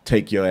we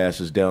take your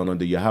asses down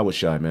under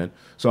Yahushua, man.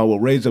 So I will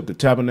raise up the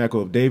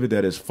tabernacle of David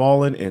that is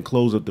fallen and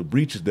close up the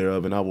breaches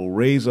thereof, and I will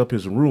raise up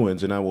his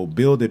ruins, and I will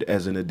build it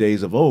as in the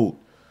days of old,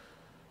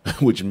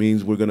 which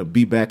means we're going to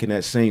be back in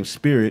that same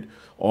spirit,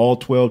 all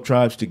 12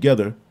 tribes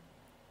together,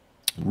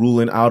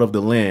 ruling out of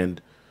the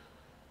land,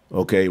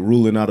 okay,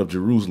 ruling out of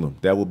Jerusalem.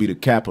 That will be the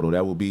capital.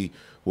 That will be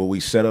where we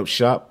set up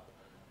shop.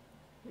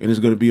 And it's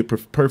going to be a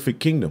perfect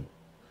kingdom,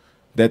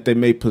 that they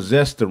may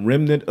possess the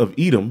remnant of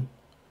Edom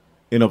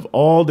and of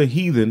all the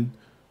heathen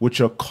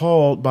which are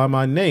called by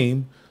my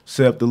name,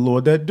 saith the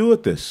Lord that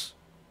doeth this.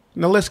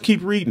 Now let's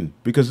keep reading,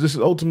 because this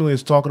ultimately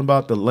is talking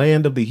about the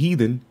land of the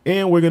heathen,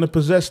 and we're going to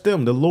possess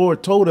them. The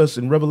Lord told us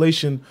in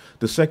Revelation,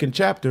 the 2nd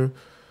chapter,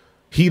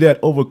 he that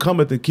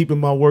overcometh and keepeth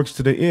my works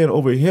to the end,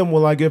 over him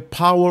will I give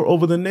power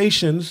over the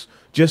nations,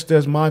 just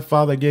as my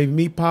Father gave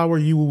me power.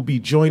 You will be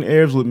joint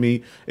heirs with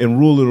me and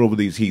ruler over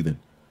these heathen.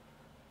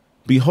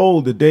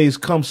 Behold, the days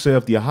come,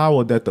 saith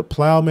Yahweh, that the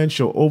plowman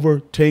shall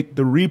overtake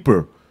the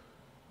reaper.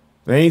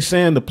 They ain't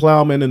saying the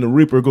plowman and the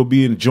reaper go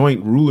be in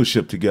joint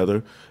rulership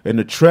together, and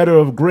the treader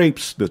of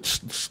grapes,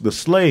 the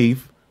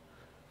slave,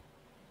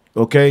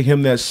 okay,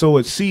 him that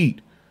soweth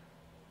seed.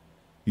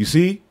 You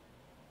see?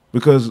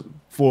 Because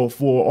for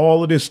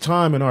all of this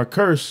time in our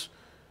curse,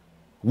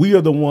 we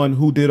are the one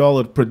who did all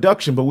of the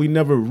production, but we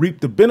never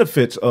reaped the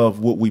benefits of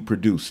what we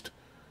produced.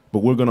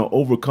 But we're going to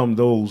overcome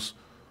those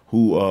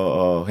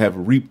who have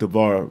reaped of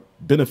our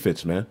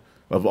benefits, man,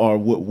 of our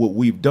what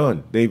we've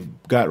done. They've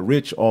got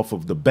rich off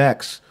of the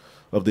backs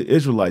of the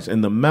Israelites.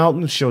 And the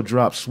mountains shall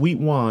drop sweet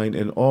wine,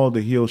 and all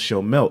the hills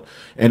shall melt.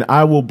 And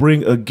I will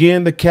bring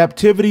again the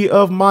captivity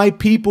of my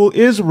people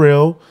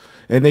Israel,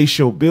 and they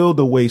shall build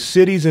away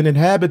cities and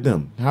inhabit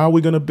them. How are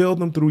we going to build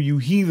them? Through you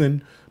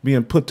heathen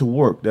being put to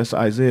work. That's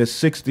Isaiah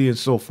 60 and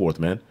so forth,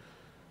 man.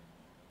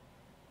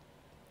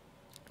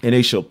 And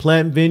they shall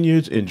plant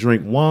vineyards and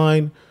drink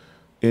wine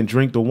and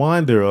drink the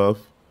wine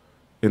thereof.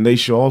 And they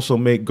shall also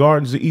make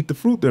gardens to eat the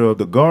fruit thereof.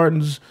 The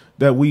gardens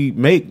that we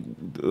make,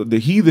 the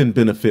heathen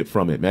benefit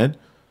from it, man.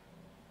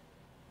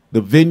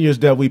 The vineyards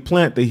that we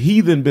plant, the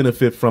heathen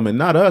benefit from it,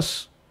 not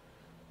us.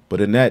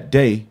 But in that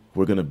day,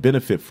 we're going to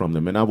benefit from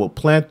them. And I will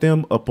plant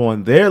them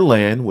upon their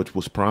land, which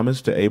was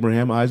promised to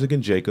Abraham, Isaac,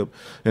 and Jacob.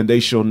 And they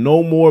shall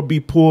no more be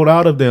pulled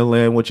out of their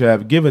land, which I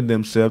have given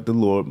them, saith the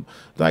Lord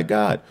thy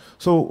God.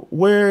 So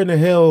where in the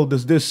hell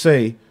does this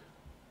say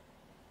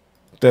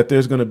that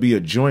there's going to be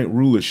a joint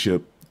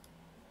rulership?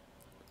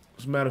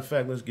 As a matter of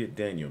fact, let's get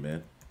Daniel,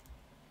 man.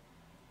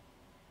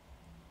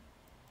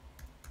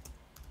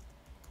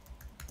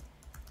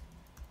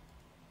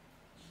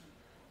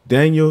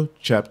 Daniel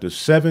chapter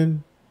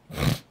 7.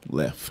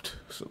 Left.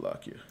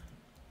 Salakia.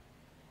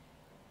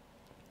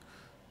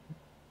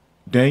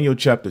 Daniel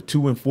chapter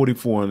 2 and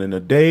 44. And in the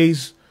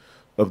days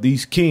of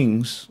these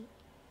kings,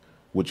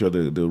 which are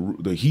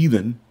the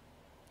heathen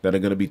that are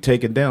going to be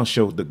taken down,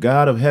 shall the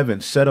God of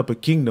heaven set up a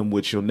kingdom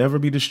which shall never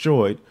be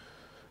destroyed.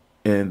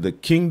 And the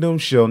kingdom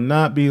shall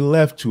not be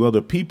left to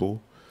other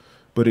people,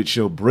 but it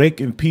shall break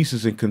in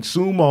pieces and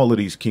consume all of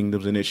these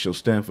kingdoms, and it shall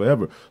stand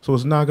forever. So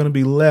it's not going to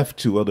be left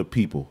to other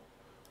people.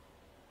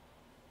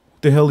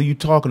 What the hell are you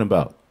talking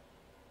about?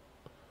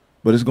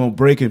 But it's going to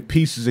break in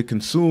pieces and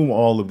consume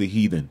all of the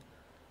heathen.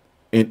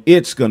 And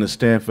it's going to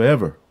stand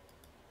forever.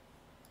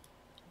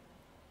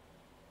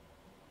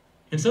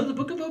 And so the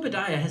book of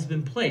Obadiah has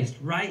been placed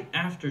right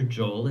after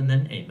Joel and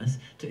then Amos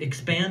to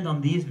expand on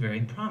these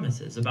very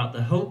promises about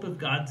the hope of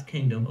God's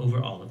kingdom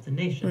over all of the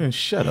nations. Man,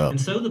 shut up. And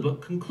so the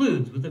book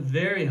concludes with a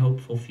very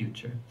hopeful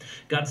future.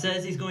 God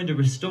says he's going to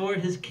restore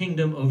his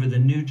kingdom over the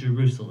New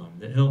Jerusalem,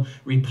 that he'll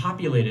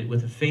repopulate it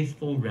with a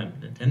faithful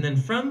remnant. And then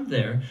from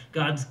there,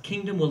 God's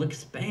kingdom will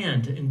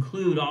expand to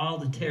include all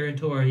the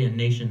territory and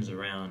nations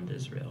around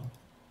Israel.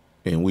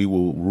 And we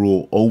will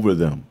rule over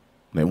them.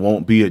 There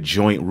won't be a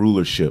joint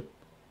rulership.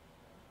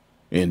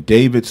 In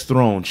David's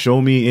throne,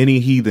 show me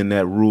any heathen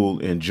that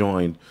ruled and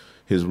joined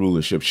his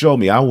rulership. Show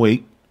me, I'll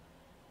wait.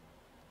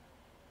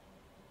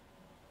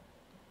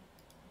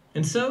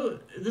 And so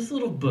this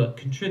little book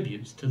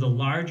contributes to the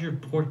larger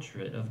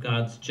portrait of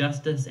God's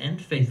justice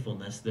and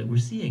faithfulness that we're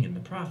seeing in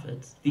the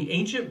prophets. The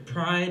ancient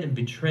pride and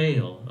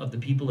betrayal of the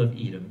people of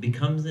Edom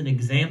becomes an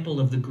example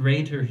of the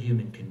greater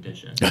human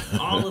condition.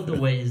 All of the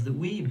ways that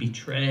we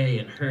betray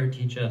and hurt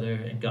each other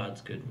in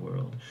God's good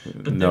world.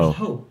 But there's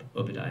hope,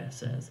 Obadiah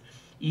says.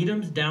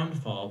 Edom's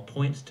downfall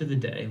points to the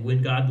day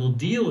when God will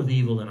deal with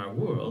evil in our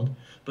world,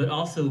 but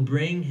also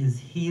bring his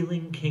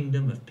healing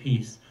kingdom of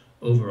peace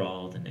over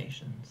all the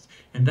nations.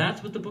 And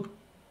that's what the book...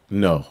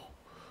 No,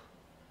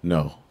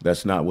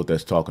 that's not what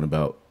that's talking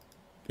about.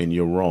 And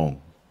you're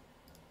wrong,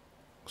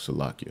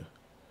 Salakia.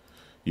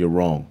 You're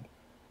wrong.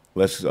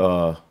 Let's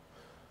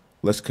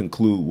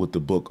conclude what the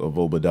book of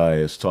Obadiah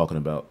is talking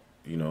about,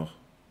 you know.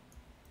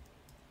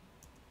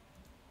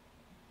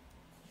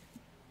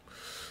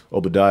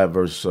 Obadiah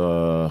verse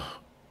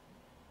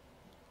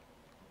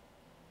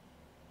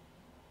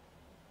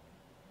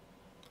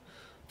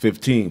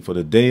 15, for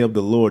the day of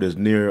the Lord is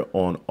near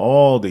on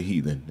all the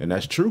heathen. And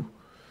that's true.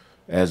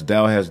 As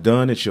thou hast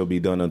done, it shall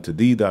be done unto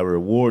thee. Thy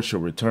reward shall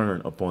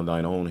return upon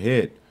thine own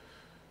head.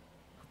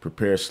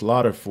 Prepare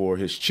slaughter for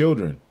his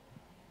children.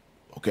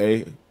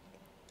 Okay.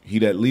 He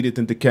that leadeth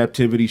into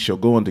captivity shall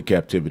go into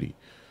captivity.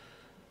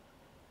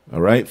 All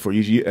right, for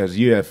you, as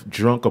you have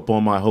drunk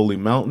upon my holy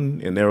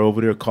mountain, and they're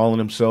over there calling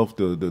themselves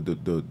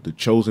the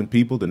chosen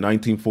people, the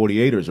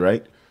 1948ers,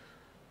 right?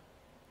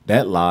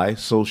 That lie,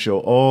 so shall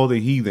all the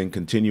heathen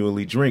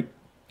continually drink.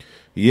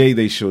 Yea,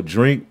 they shall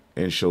drink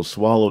and shall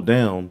swallow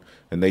down,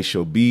 and they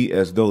shall be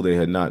as though they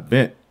had not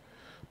been.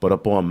 But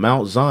upon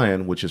Mount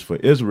Zion, which is for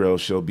Israel,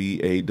 shall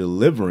be a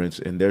deliverance,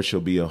 and there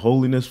shall be a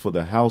holiness for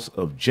the house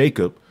of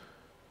Jacob,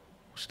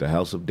 which is the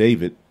house of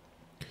David,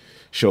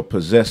 shall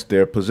possess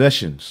their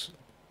possessions.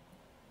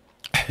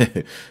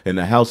 And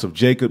the house of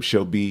Jacob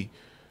shall be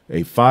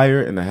a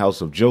fire, and the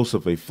house of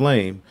Joseph a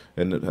flame,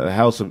 and the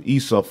house of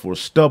Esau for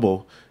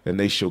stubble, and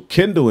they shall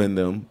kindle in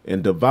them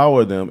and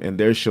devour them, and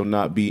there shall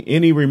not be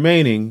any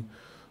remaining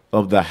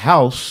of the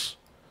house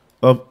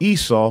of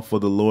Esau, for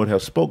the Lord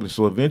hath spoken.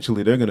 So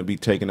eventually they're going to be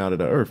taken out of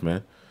the earth,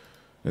 man.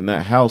 And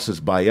that house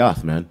is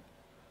Bayath, man.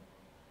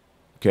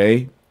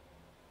 Okay?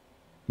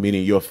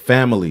 Meaning your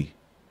family.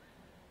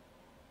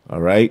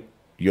 All right?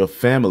 Your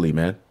family,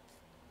 man.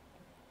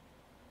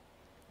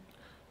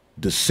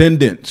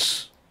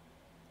 Descendants.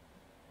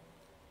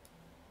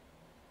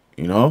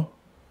 You know?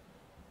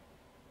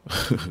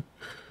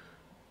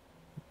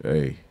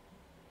 Hey,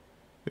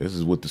 this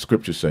is what the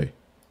scriptures say.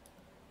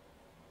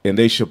 And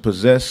they shall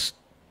possess,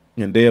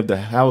 and they of the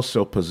house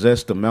shall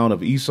possess the mount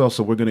of Esau.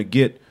 So we're going to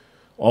get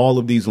all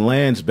of these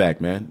lands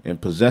back, man.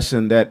 And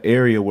possessing that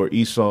area where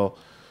Esau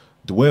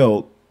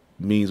dwelled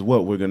means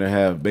what? We're going to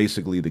have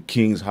basically the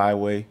king's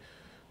highway.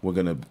 We're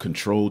going to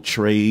control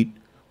trade.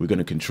 We're going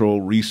to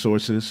control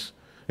resources.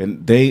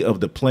 And they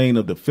of the plain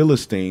of the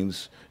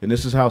Philistines. And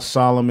this is how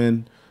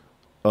Solomon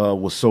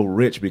was so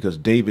rich, because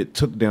David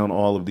took down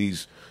all of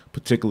these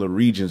particular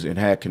regions and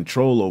had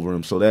control over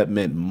them. So that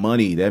meant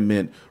money. That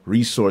meant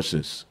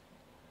resources.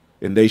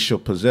 And they shall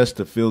possess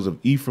the fields of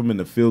Ephraim and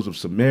the fields of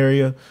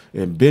Samaria,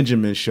 and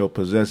Benjamin shall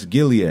possess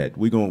Gilead.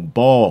 We're going to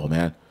ball,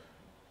 man.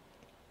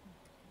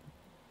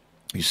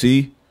 You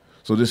see?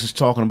 So this is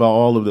talking about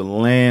all of the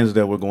lands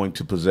that we're going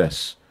to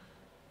possess.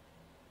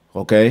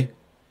 Okay?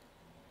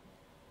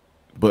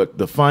 But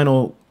the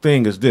final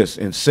thing is this: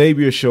 and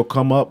Savior shall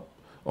come up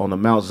on the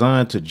Mount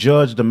Zion to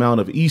judge the mount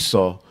of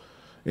Esau,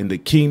 and the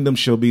kingdom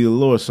shall be the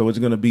Lord. So it's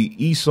going to be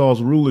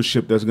Esau's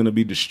rulership that's going to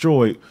be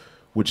destroyed,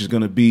 which is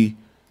going to be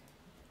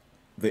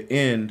the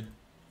end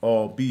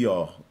all be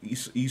all.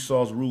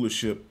 Esau's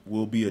rulership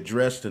will be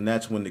addressed, and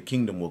that's when the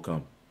kingdom will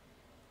come.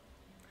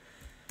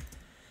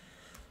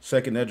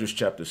 2nd Esdras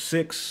chapter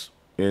 6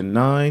 and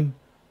 9.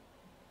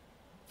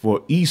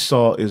 For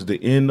Esau is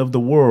the end of the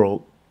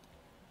world,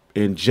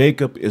 and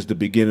Jacob is the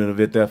beginning of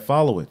it that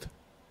followeth.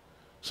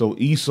 So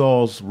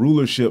Esau's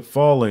rulership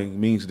falling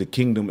means the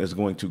kingdom is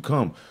going to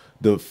come.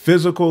 The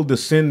physical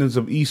descendants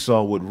of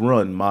Esau would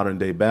run modern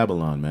day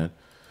Babylon, man.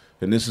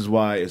 And this is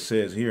why it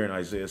says here in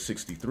Isaiah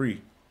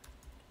 63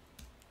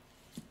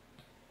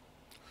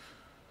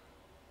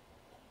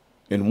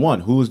 and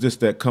 1, who is this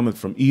that cometh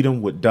from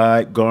Edom with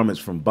dyed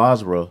garments from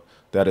Basra,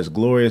 that is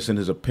glorious in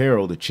his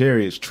apparel, the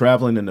chariots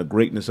traveling in the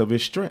greatness of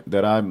his strength,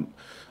 that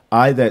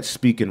I that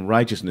speak in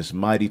righteousness,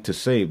 mighty to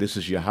save. This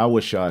is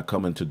Yahushua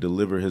coming to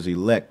deliver his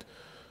elect.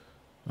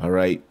 All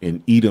right.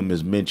 And Edom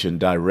is mentioned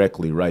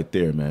directly right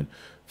there, man.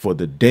 For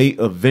the day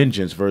of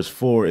vengeance, verse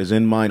 4, is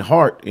in mine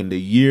heart, and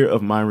the year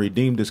of my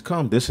redeemed is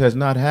come. This has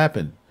not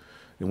happened.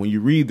 And when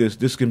you read this,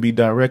 this can be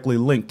directly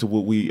linked to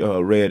what we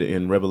read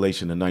in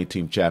Revelation, the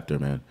 19th chapter,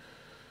 man.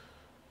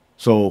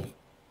 So,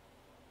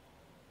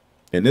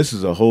 and this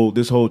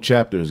whole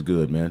chapter is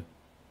good, man.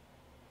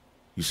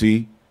 You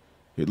see,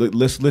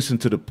 let's listen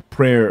to the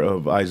prayer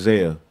of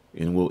Isaiah,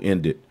 and we'll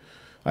end it.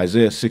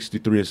 Isaiah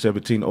 63 and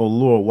 17. O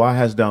Lord, why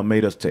hast thou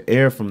made us to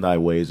err from thy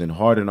ways, and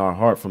harden our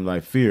heart from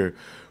thy fear?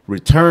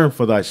 Return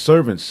for thy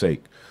servant's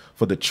sake,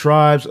 for the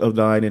tribes of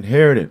thine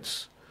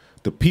inheritance.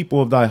 The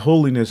people of thy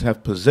holiness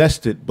have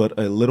possessed it but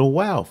a little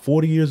while.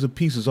 40 years of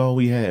peace is all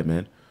we had,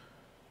 man.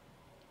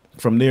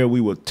 From there, we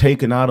were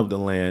taken out of the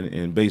land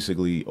and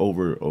basically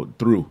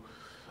through.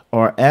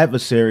 Our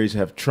adversaries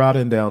have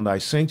trodden down thy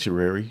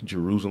sanctuary,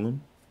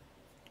 Jerusalem,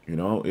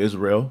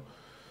 Israel.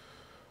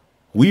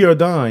 We are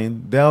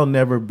thine, thou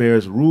never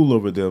bearest rule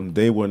over them.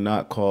 They were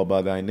not called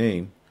by thy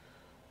name,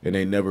 and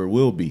they never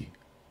will be.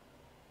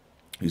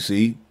 You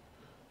see,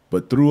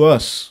 but through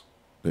us,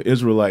 the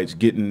Israelites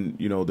getting,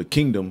 the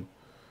kingdom,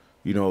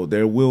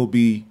 there will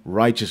be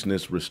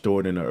righteousness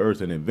restored in the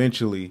earth. And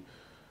eventually,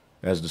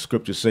 as the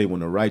scriptures say, when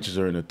the righteous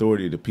are in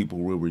authority, the people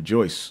will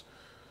rejoice.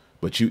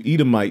 But you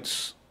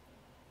Edomites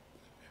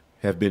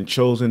have been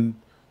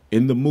chosen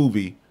in the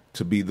movie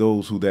to be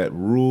those who that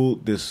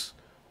ruled this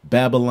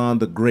Babylon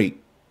the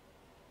Great,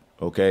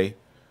 okay,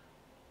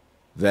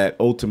 that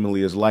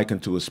ultimately is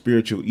likened to a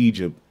spiritual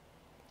Egypt.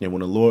 And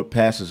when the Lord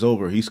passes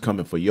over, he's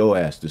coming for your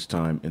ass this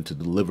time and to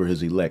deliver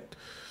his elect.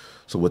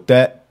 So with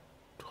that,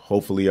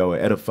 hopefully y'all are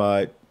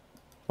edified.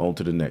 On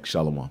to the next.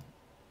 Shalom.